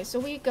back. Okay, so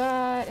we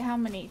got how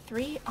many?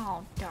 3?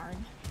 Oh,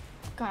 darn.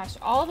 Gosh,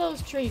 all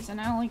those trees and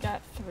I only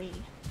got 3.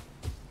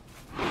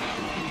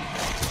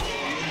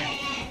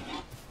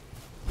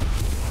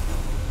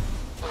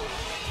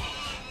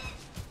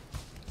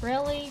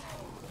 Really?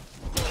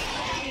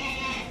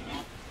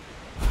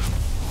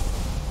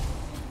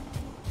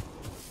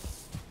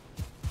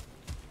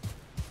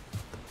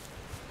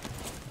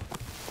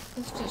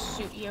 Let's just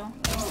shoot you.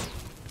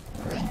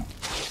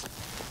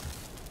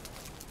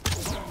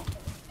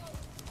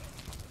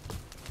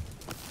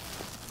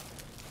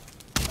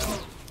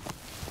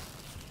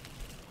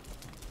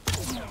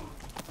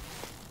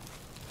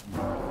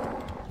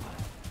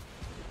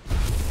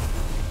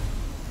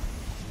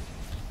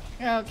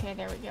 Okay,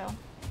 there we go.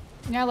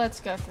 Now let's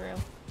go through.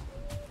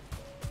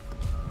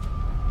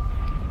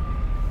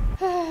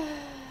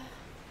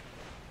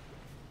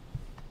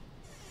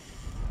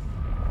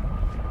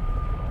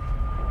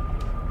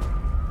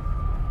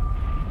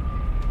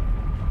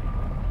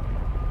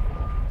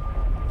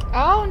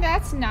 Oh,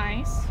 that's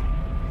nice.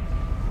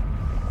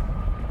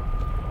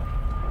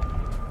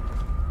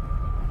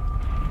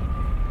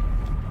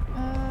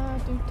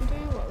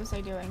 What was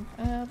I doing?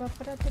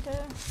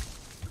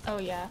 Oh,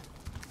 yeah.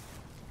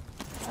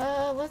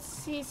 Let's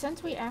see,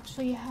 since we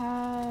actually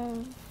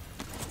have,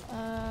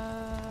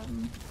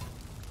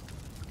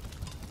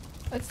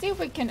 let's see if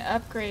we can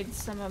upgrade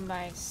some of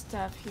my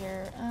stuff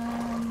here.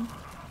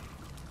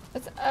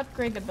 Let's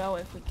upgrade the bow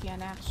if we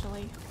can,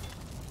 actually.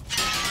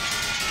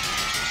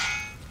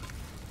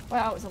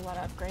 Wow, that was a lot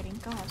of upgrading,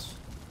 gosh.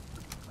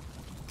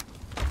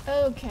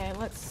 Okay,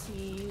 let's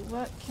see,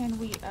 what can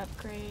we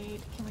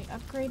upgrade? Can we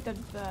upgrade the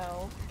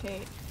bow?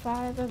 Okay,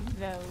 5 of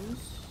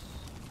those.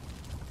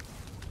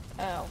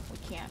 Oh, we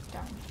can't,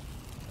 darn.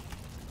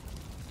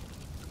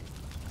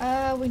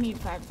 We need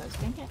 5 of those,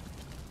 dang it.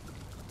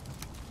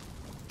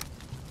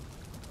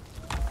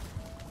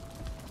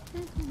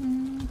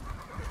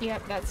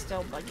 Yep, that's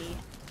still buggy.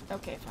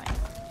 Okay, fine.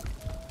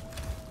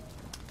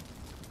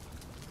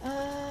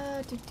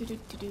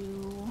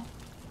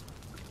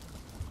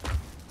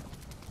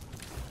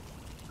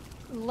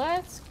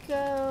 Let's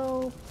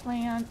go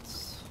plant...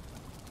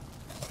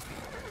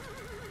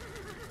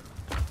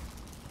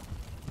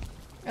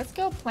 Let's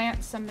go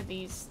plant some of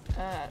these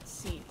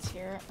seeds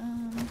here.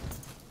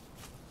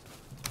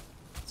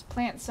 Let's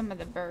plant some of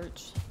the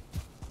birch.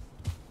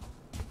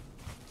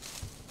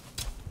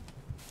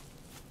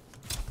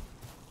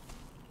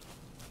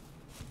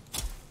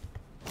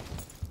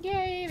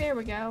 There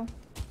we go.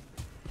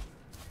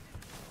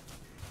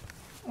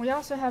 We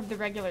also have the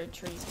regular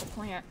trees to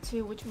plant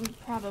too, which we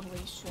probably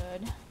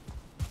should.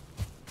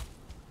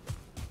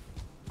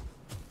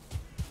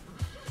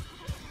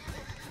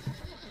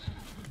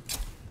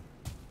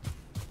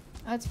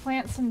 Let's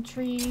plant some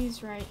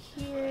trees right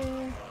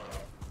here.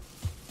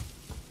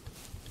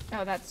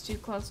 Oh, that's too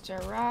close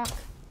to a rock.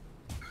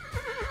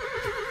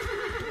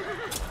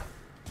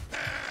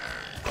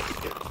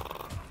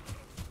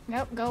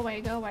 Nope, go away,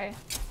 go away.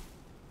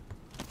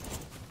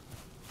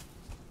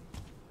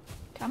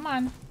 Come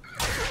on.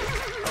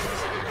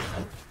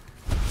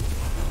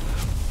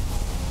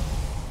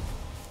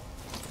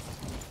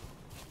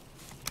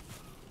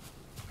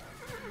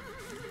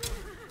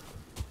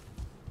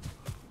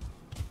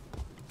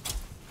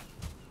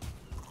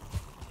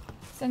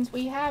 Since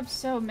we have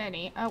so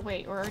many... Oh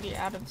wait, we're already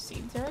out of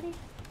seeds already?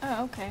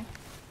 Oh, okay.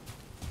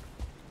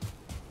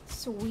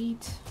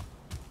 Sweet.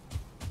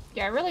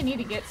 Yeah, I really need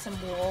to get some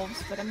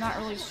wolves, but I'm not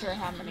really sure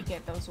how I'm gonna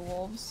get those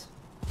wolves.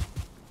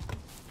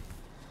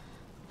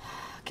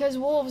 Because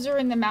wolves are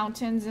in the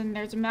mountains, and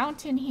there's a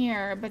mountain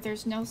here, but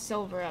there's no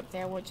silver up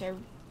there, which I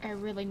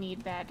really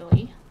need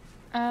badly.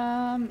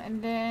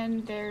 And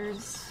then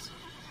there's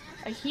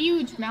a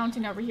huge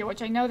mountain over here,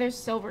 which I know there's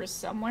silver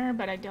somewhere,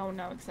 but I don't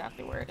know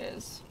exactly where it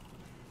is.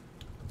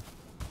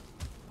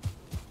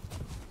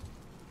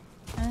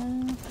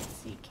 Let's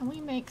see, can we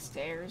make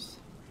stairs?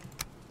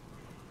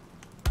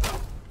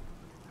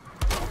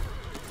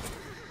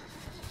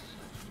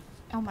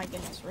 Oh my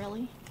goodness,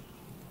 really?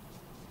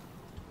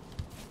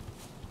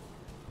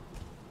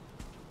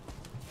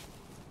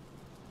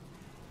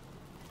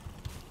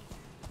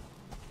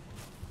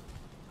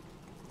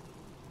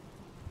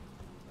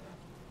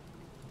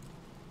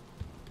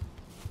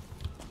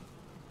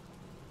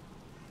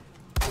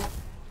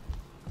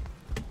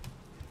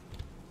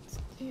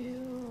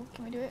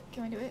 Can we do it?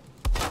 Can we do it?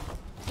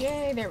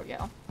 Yay, there we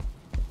go.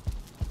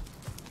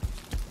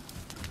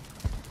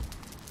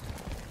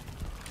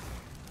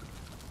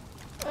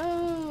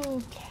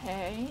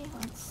 Okay,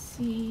 let's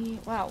see.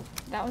 Wow,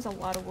 that was a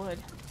lot of wood.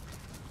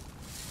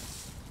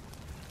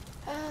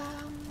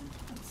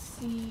 Let's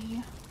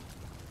see.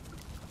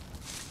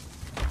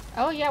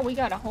 Oh yeah, we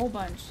got a whole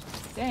bunch.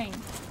 Dang.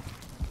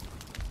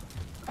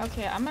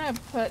 Okay, I'm gonna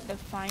put the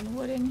fine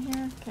wood in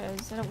here,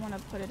 because I don't want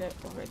to put it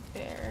over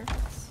there.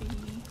 Let's see.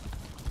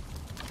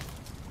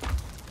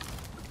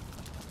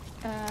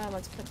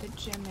 Let's put the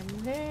gem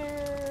in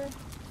there.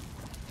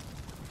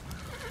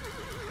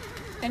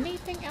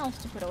 Anything else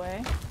to put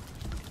away?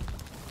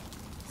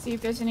 See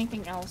if there's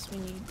anything else we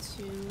need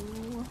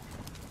to...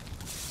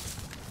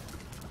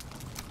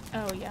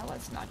 Oh yeah,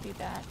 let's not do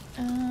that.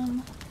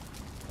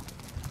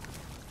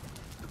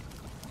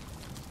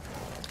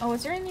 Oh,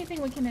 is there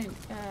anything we can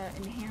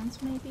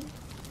enhance maybe?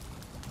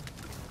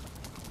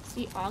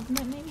 See,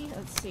 augment maybe?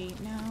 Let's see,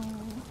 no.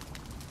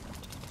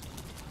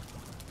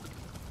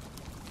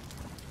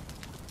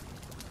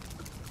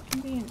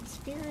 Ambient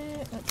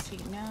spirit, let's see,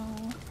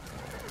 no.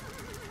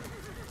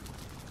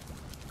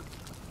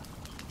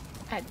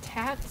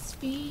 Attack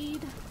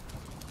speed.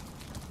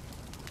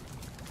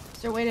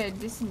 Is there a way to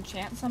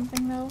disenchant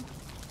something though?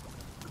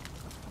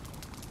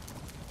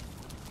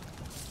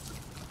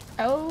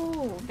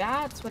 Oh,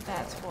 that's what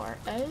that's for.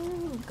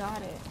 Oh,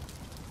 got it.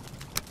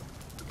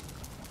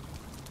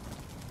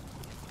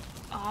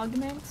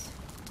 Augment.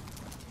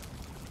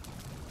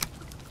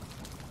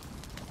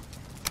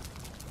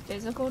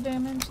 Physical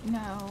damage?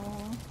 No.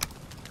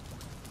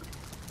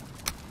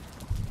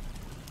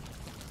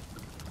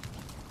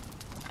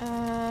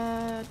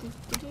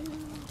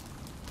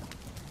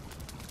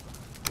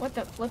 What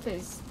the flip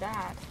is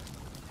that?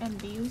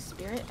 Imbue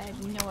spirit? I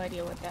have no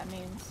idea what that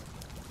means.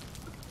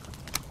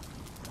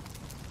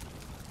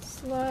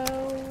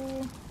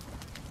 Slow.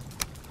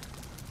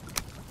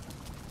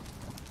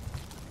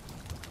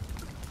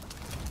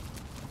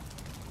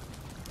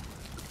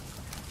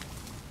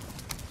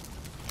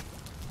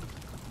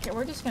 Okay,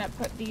 we're just gonna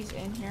put these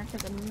in here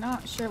because I'm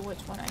not sure which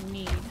one I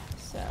need.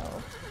 So,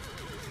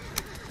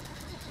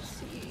 let's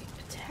see,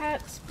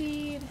 attack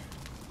speed.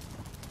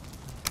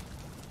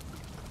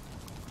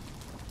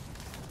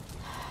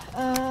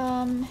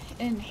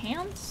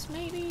 Enhance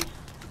maybe?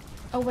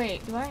 Oh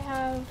wait, do I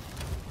have...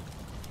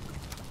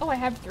 Oh, I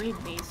have 3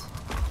 of these.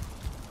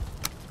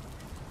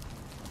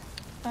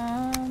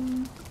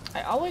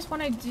 I always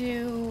want to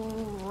do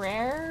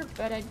rare,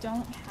 but I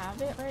don't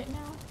have it right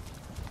now.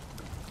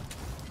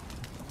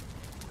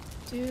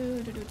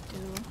 You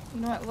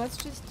know what, let's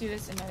just do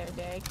this another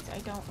day, because I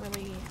don't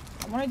really...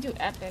 I want to do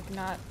epic,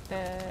 not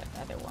the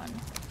other one.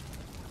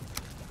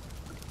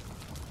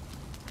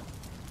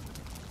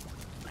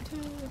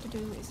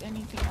 Is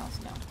anything else?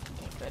 No.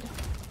 Okay, good.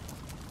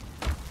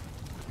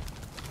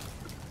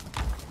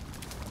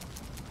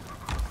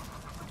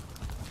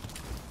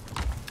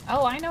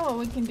 Oh, I know what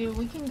we can do.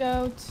 We can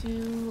go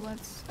to...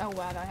 Let's... Oh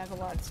wow, I have a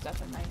lot of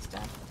stuff in my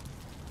stuff.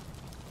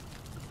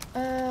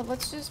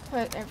 Let's just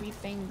put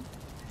everything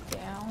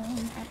down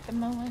at the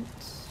moment.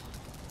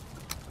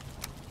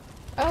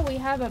 Oh, we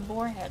have a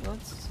boar head.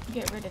 Let's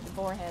get rid of the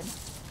boar head.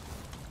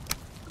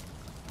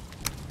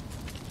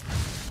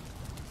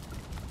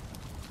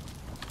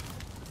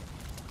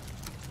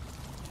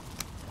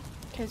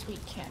 because we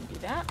can do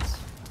that.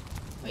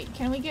 Wait,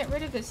 can we get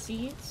rid of the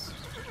seeds?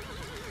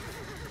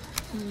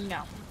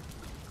 No.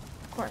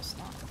 Of course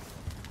not.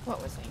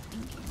 What was I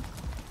thinking?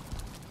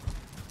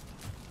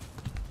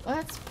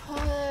 Let's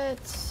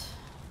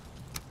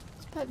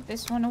put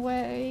this one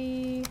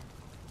away.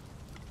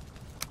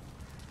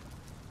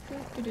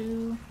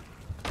 Doo-doo-doo.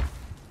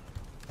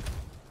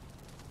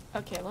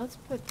 Okay, let's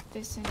put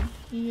this in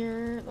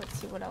here. Let's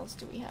see, what else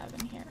do we have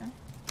in here?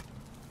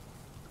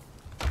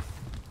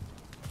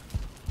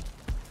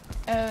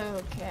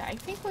 Okay, I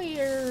think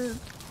we're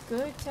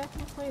good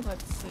technically.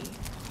 Let's see.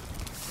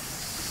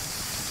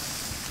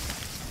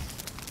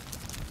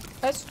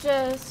 Let's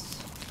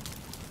just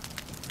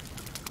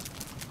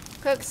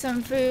cook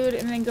some food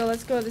and then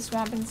let's go to the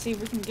swamp and see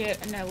if we can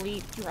get an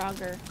elite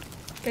drogger.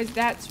 Because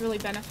that's really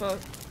beneficial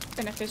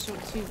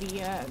to the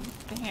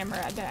hammer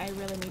that I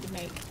really need to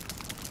make.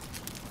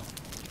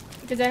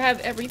 Because I have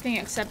everything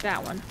except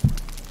that one.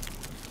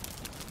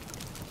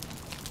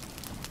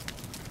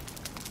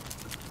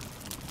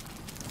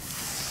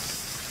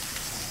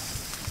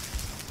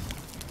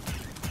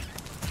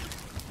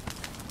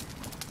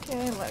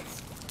 Okay,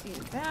 let's do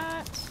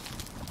that.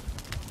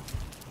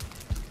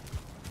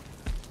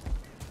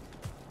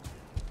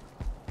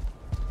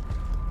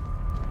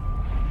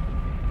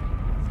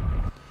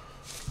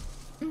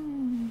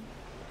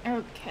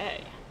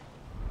 Okay.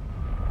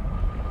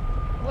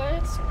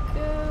 Let's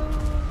go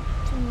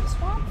to the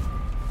swamp.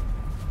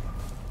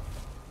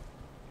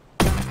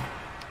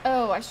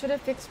 Oh, I should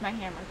have fixed my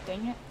hammer.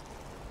 Dang it.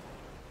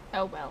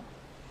 Oh well.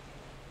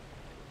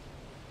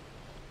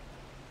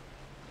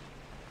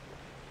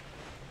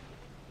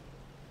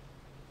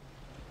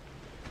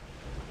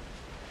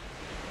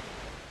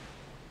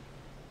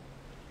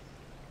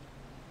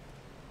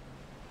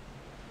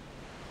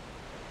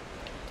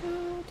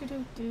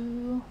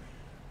 Do.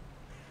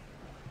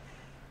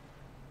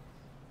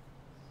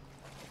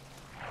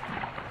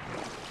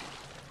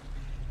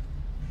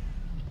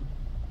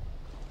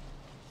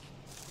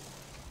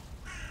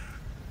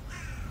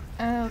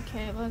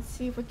 Okay, let's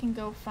see if we can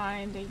go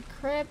find a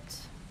crypt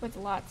with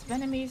lots of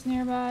enemies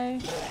nearby.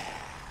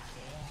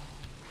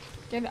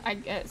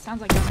 It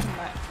sounds like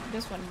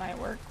this one might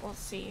work. We'll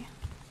see.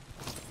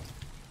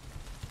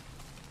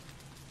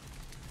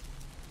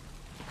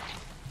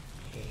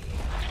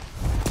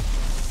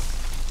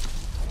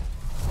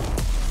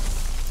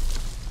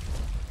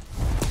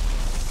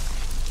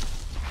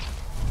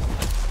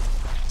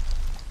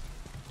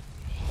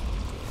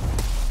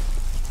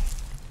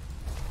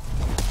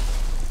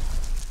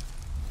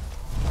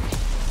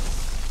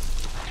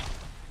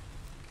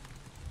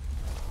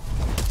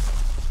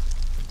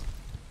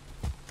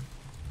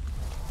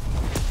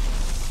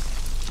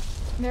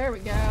 There we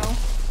go.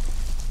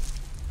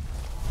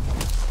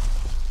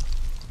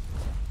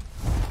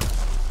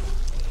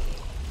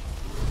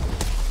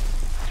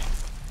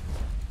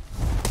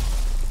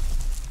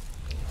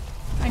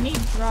 I need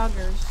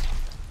droggers,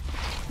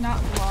 not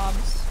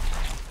blobs.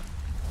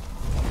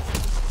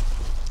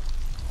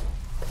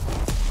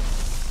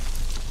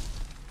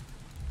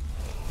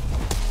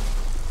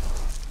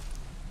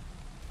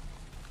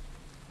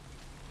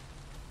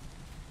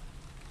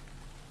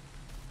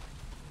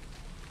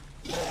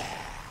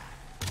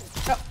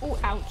 Oh,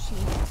 ouchie.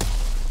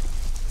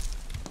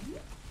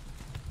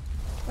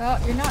 Well,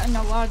 you're not in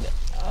a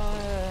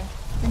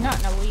you're not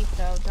in a leaf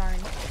though, darn.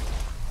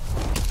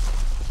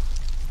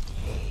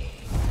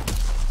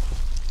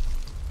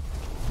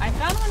 I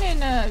found one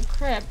in a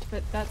crypt,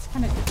 but that's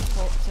kind of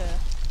difficult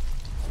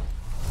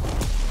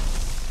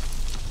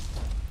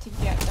to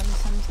get them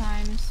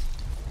sometimes.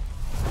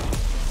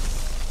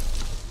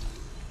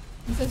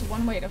 This is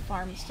one way to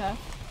farm stuff.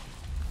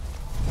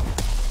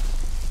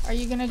 Are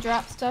you gonna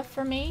drop stuff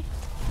for me?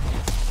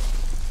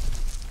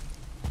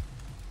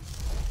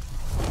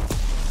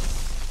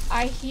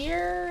 I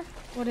hear...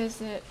 what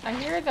is it? I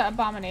hear the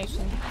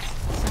abomination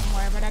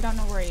somewhere, but I don't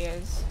know where he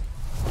is.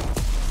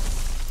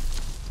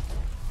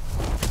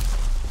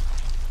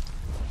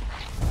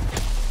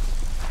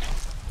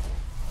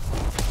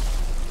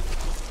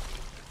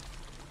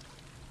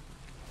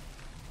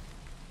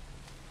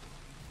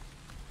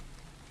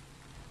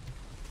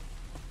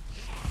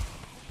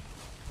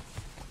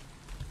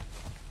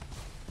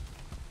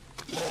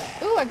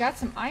 Ooh, I got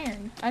some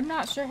iron. I'm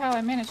not sure how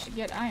I managed to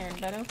get iron,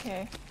 but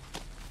okay.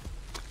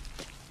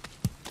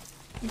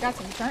 We got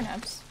some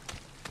turnips.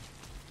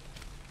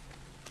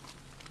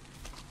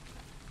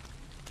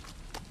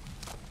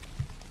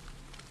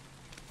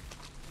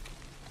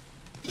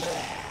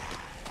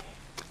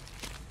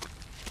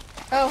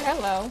 Oh,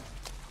 hello.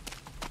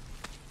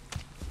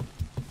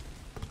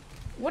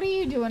 What are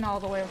you doing all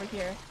the way over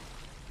here?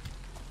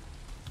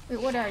 Wait,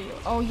 what are you?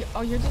 Oh,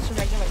 you're just a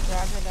regular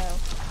drogger, though.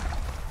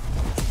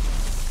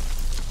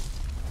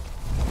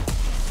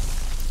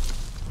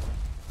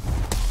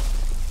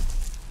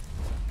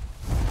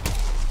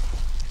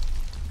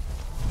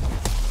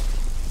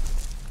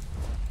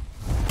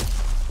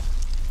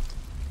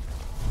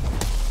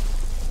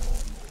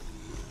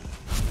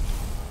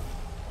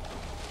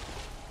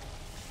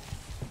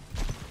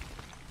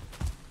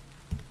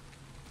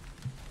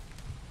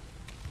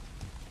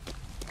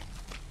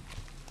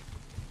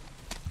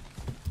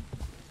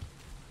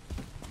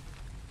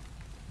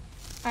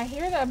 I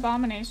hear the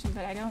abomination,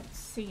 but I don't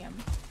see him.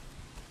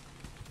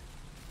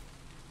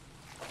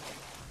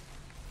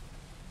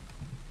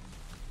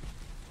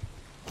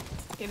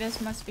 Okay,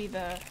 this must be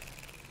the...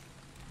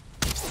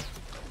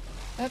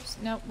 Oops,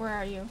 nope, where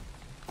are you?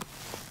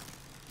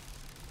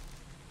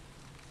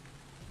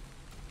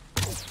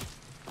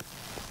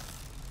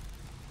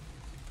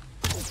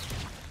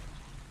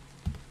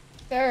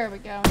 There we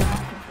go, now I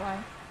can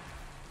fly.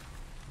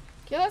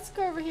 Okay, let's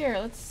go over here.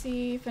 Let's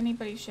see if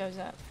anybody shows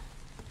up.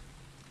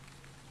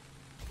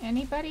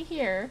 Anybody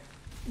here?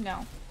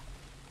 No.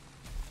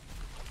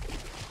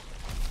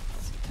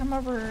 Let's come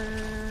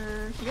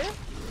over here.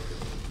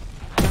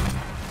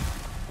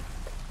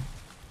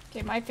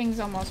 Okay, my thing's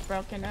almost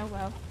broken. Oh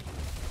well.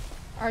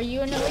 Are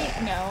you an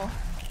elite? No.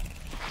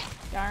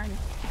 Darn.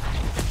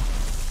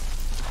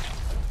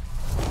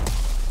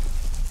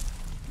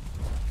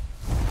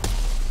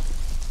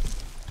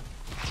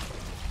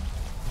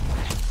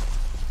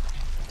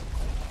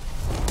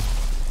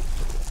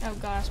 Oh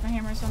gosh, my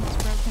hammer's almost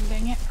broken,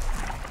 dang it.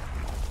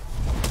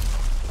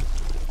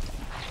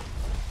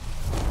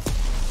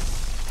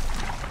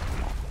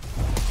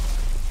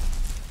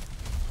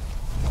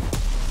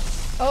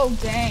 Oh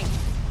dang.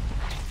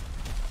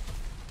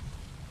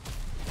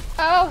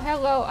 Oh,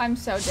 hello, I'm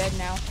so dead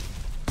now.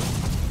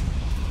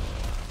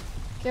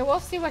 Okay, we'll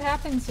see what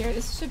happens here.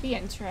 This should be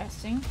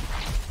interesting.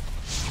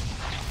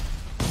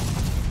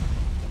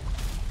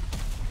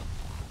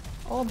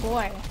 Oh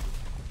boy.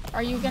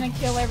 Are you gonna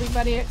kill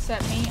everybody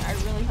except me? I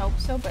really hope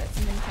so, but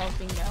something tells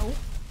me no.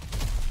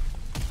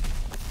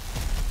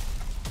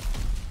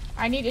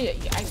 I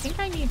think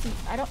I need to,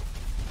 I don't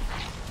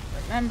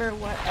remember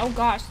what, oh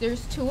gosh,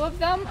 there's 2 of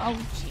them? Oh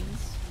jeez.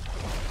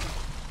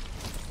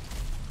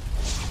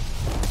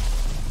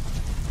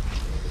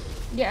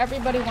 Yeah,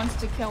 everybody wants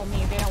to kill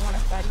me. They don't want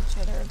to fight each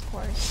other, of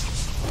course.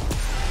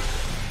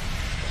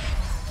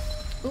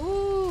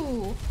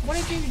 Ooh, what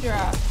did you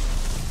drop?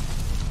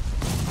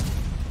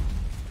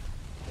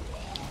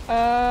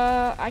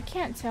 I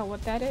can't tell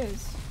what that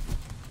is.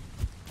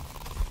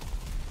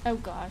 Oh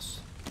gosh.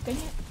 Dang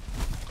it.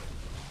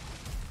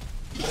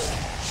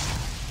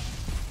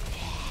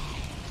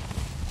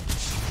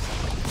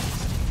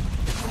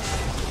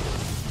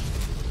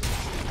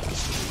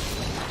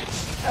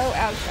 Oh,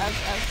 ouch,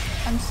 ouch, ouch.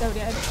 I'm so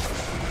dead.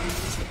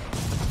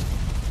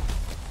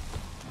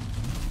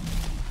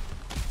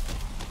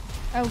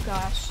 Oh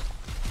gosh.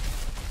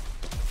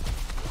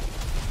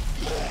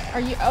 Are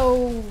you-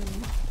 oh.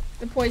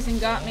 The poison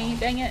got me,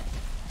 dang it.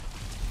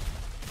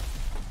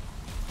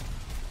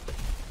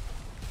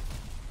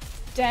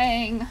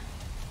 Dang.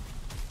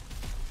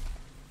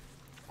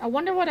 I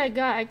wonder what I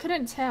got. I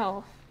couldn't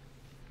tell.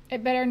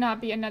 It better not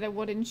be another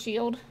wooden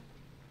shield.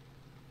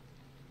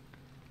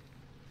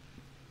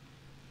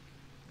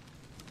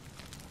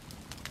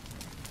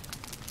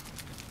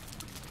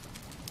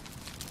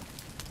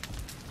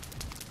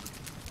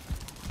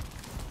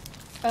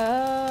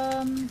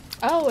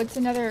 Oh, it's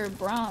another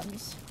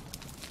bronze.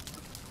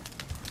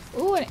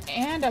 Ooh,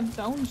 and a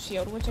bone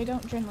shield, which I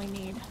don't generally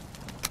need.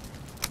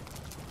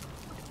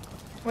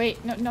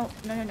 Wait, no.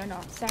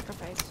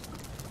 Sacrifice.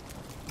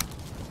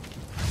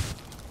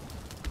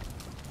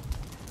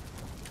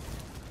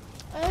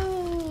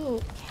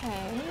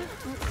 Okay,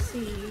 let's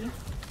see.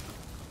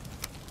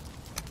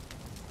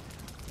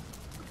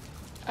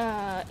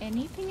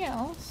 Anything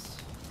else?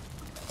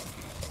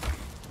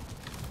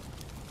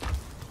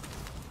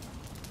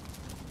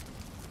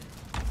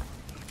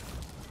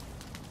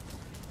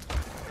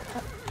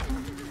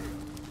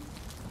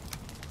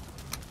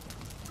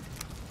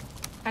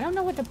 I don't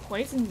know what the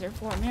poisons are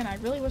for. Man, I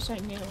really wish I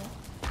knew.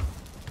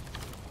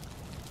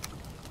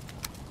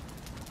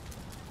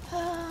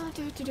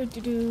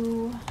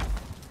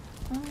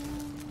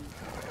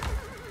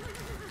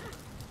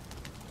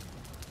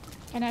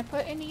 Can I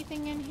put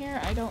anything in here?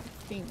 I don't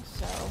think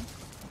so.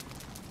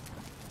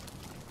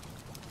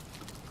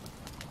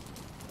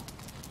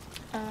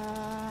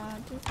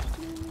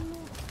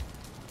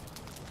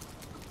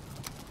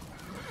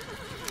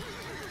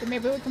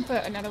 Maybe we can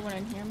put another one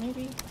in here,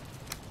 maybe?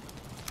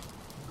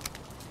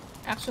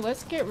 Actually,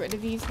 let's get rid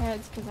of these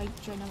heads, because I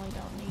generally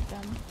don't need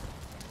them.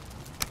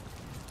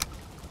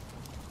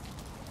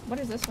 What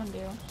does this one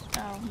do?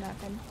 Oh,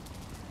 nothing.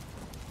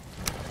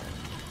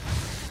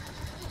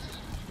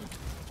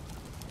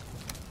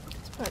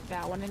 Let's put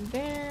that one in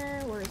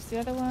there. Where's the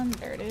other one?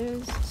 There it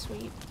is.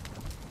 Sweet.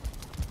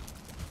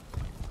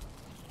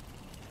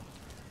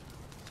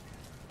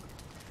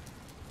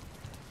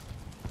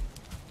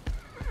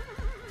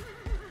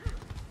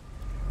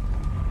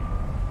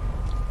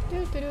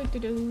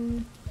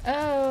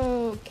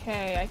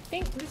 Okay, I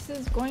think this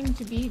is going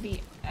to be the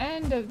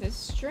end of this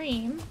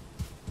stream.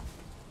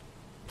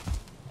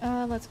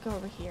 Let's go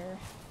over here.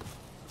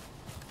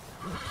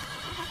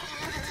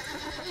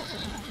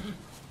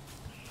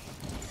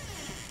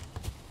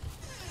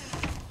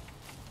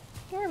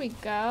 There we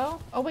go.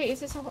 Oh wait, is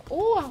this a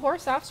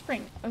horse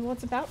offspring? Oh, well,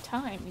 it's about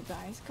time, you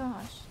guys.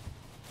 Gosh.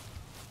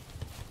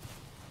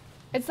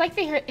 It's like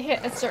they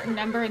hit a certain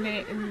number and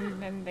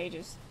then they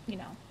just, you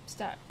know,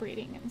 stop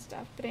breeding and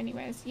stuff. But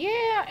anyways,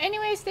 yeah.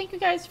 Anyways, thank you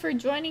guys for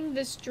joining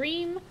the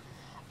stream.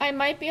 I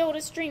might be able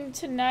to stream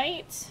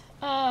tonight.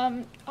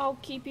 I'll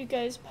keep you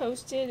guys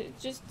posted. It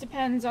just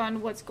depends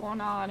on what's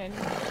going on and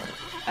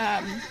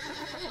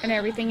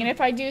everything. And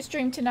if I do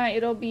stream tonight,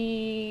 it'll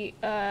be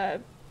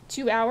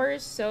 2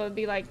 hours, so it'll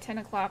be like 10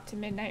 o'clock to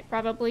midnight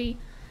probably,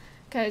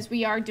 because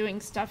we are doing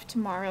stuff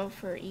tomorrow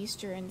for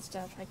Easter and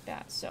stuff like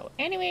that. So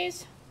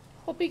anyways,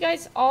 hope you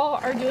guys all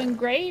are doing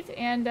great,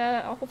 and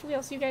hopefully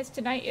I'll see you guys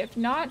tonight. If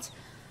not,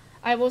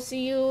 I will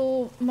see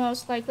you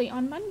most likely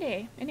on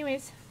Monday.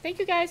 Anyways, thank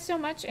you guys so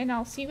much, and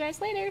I'll see you guys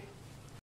later.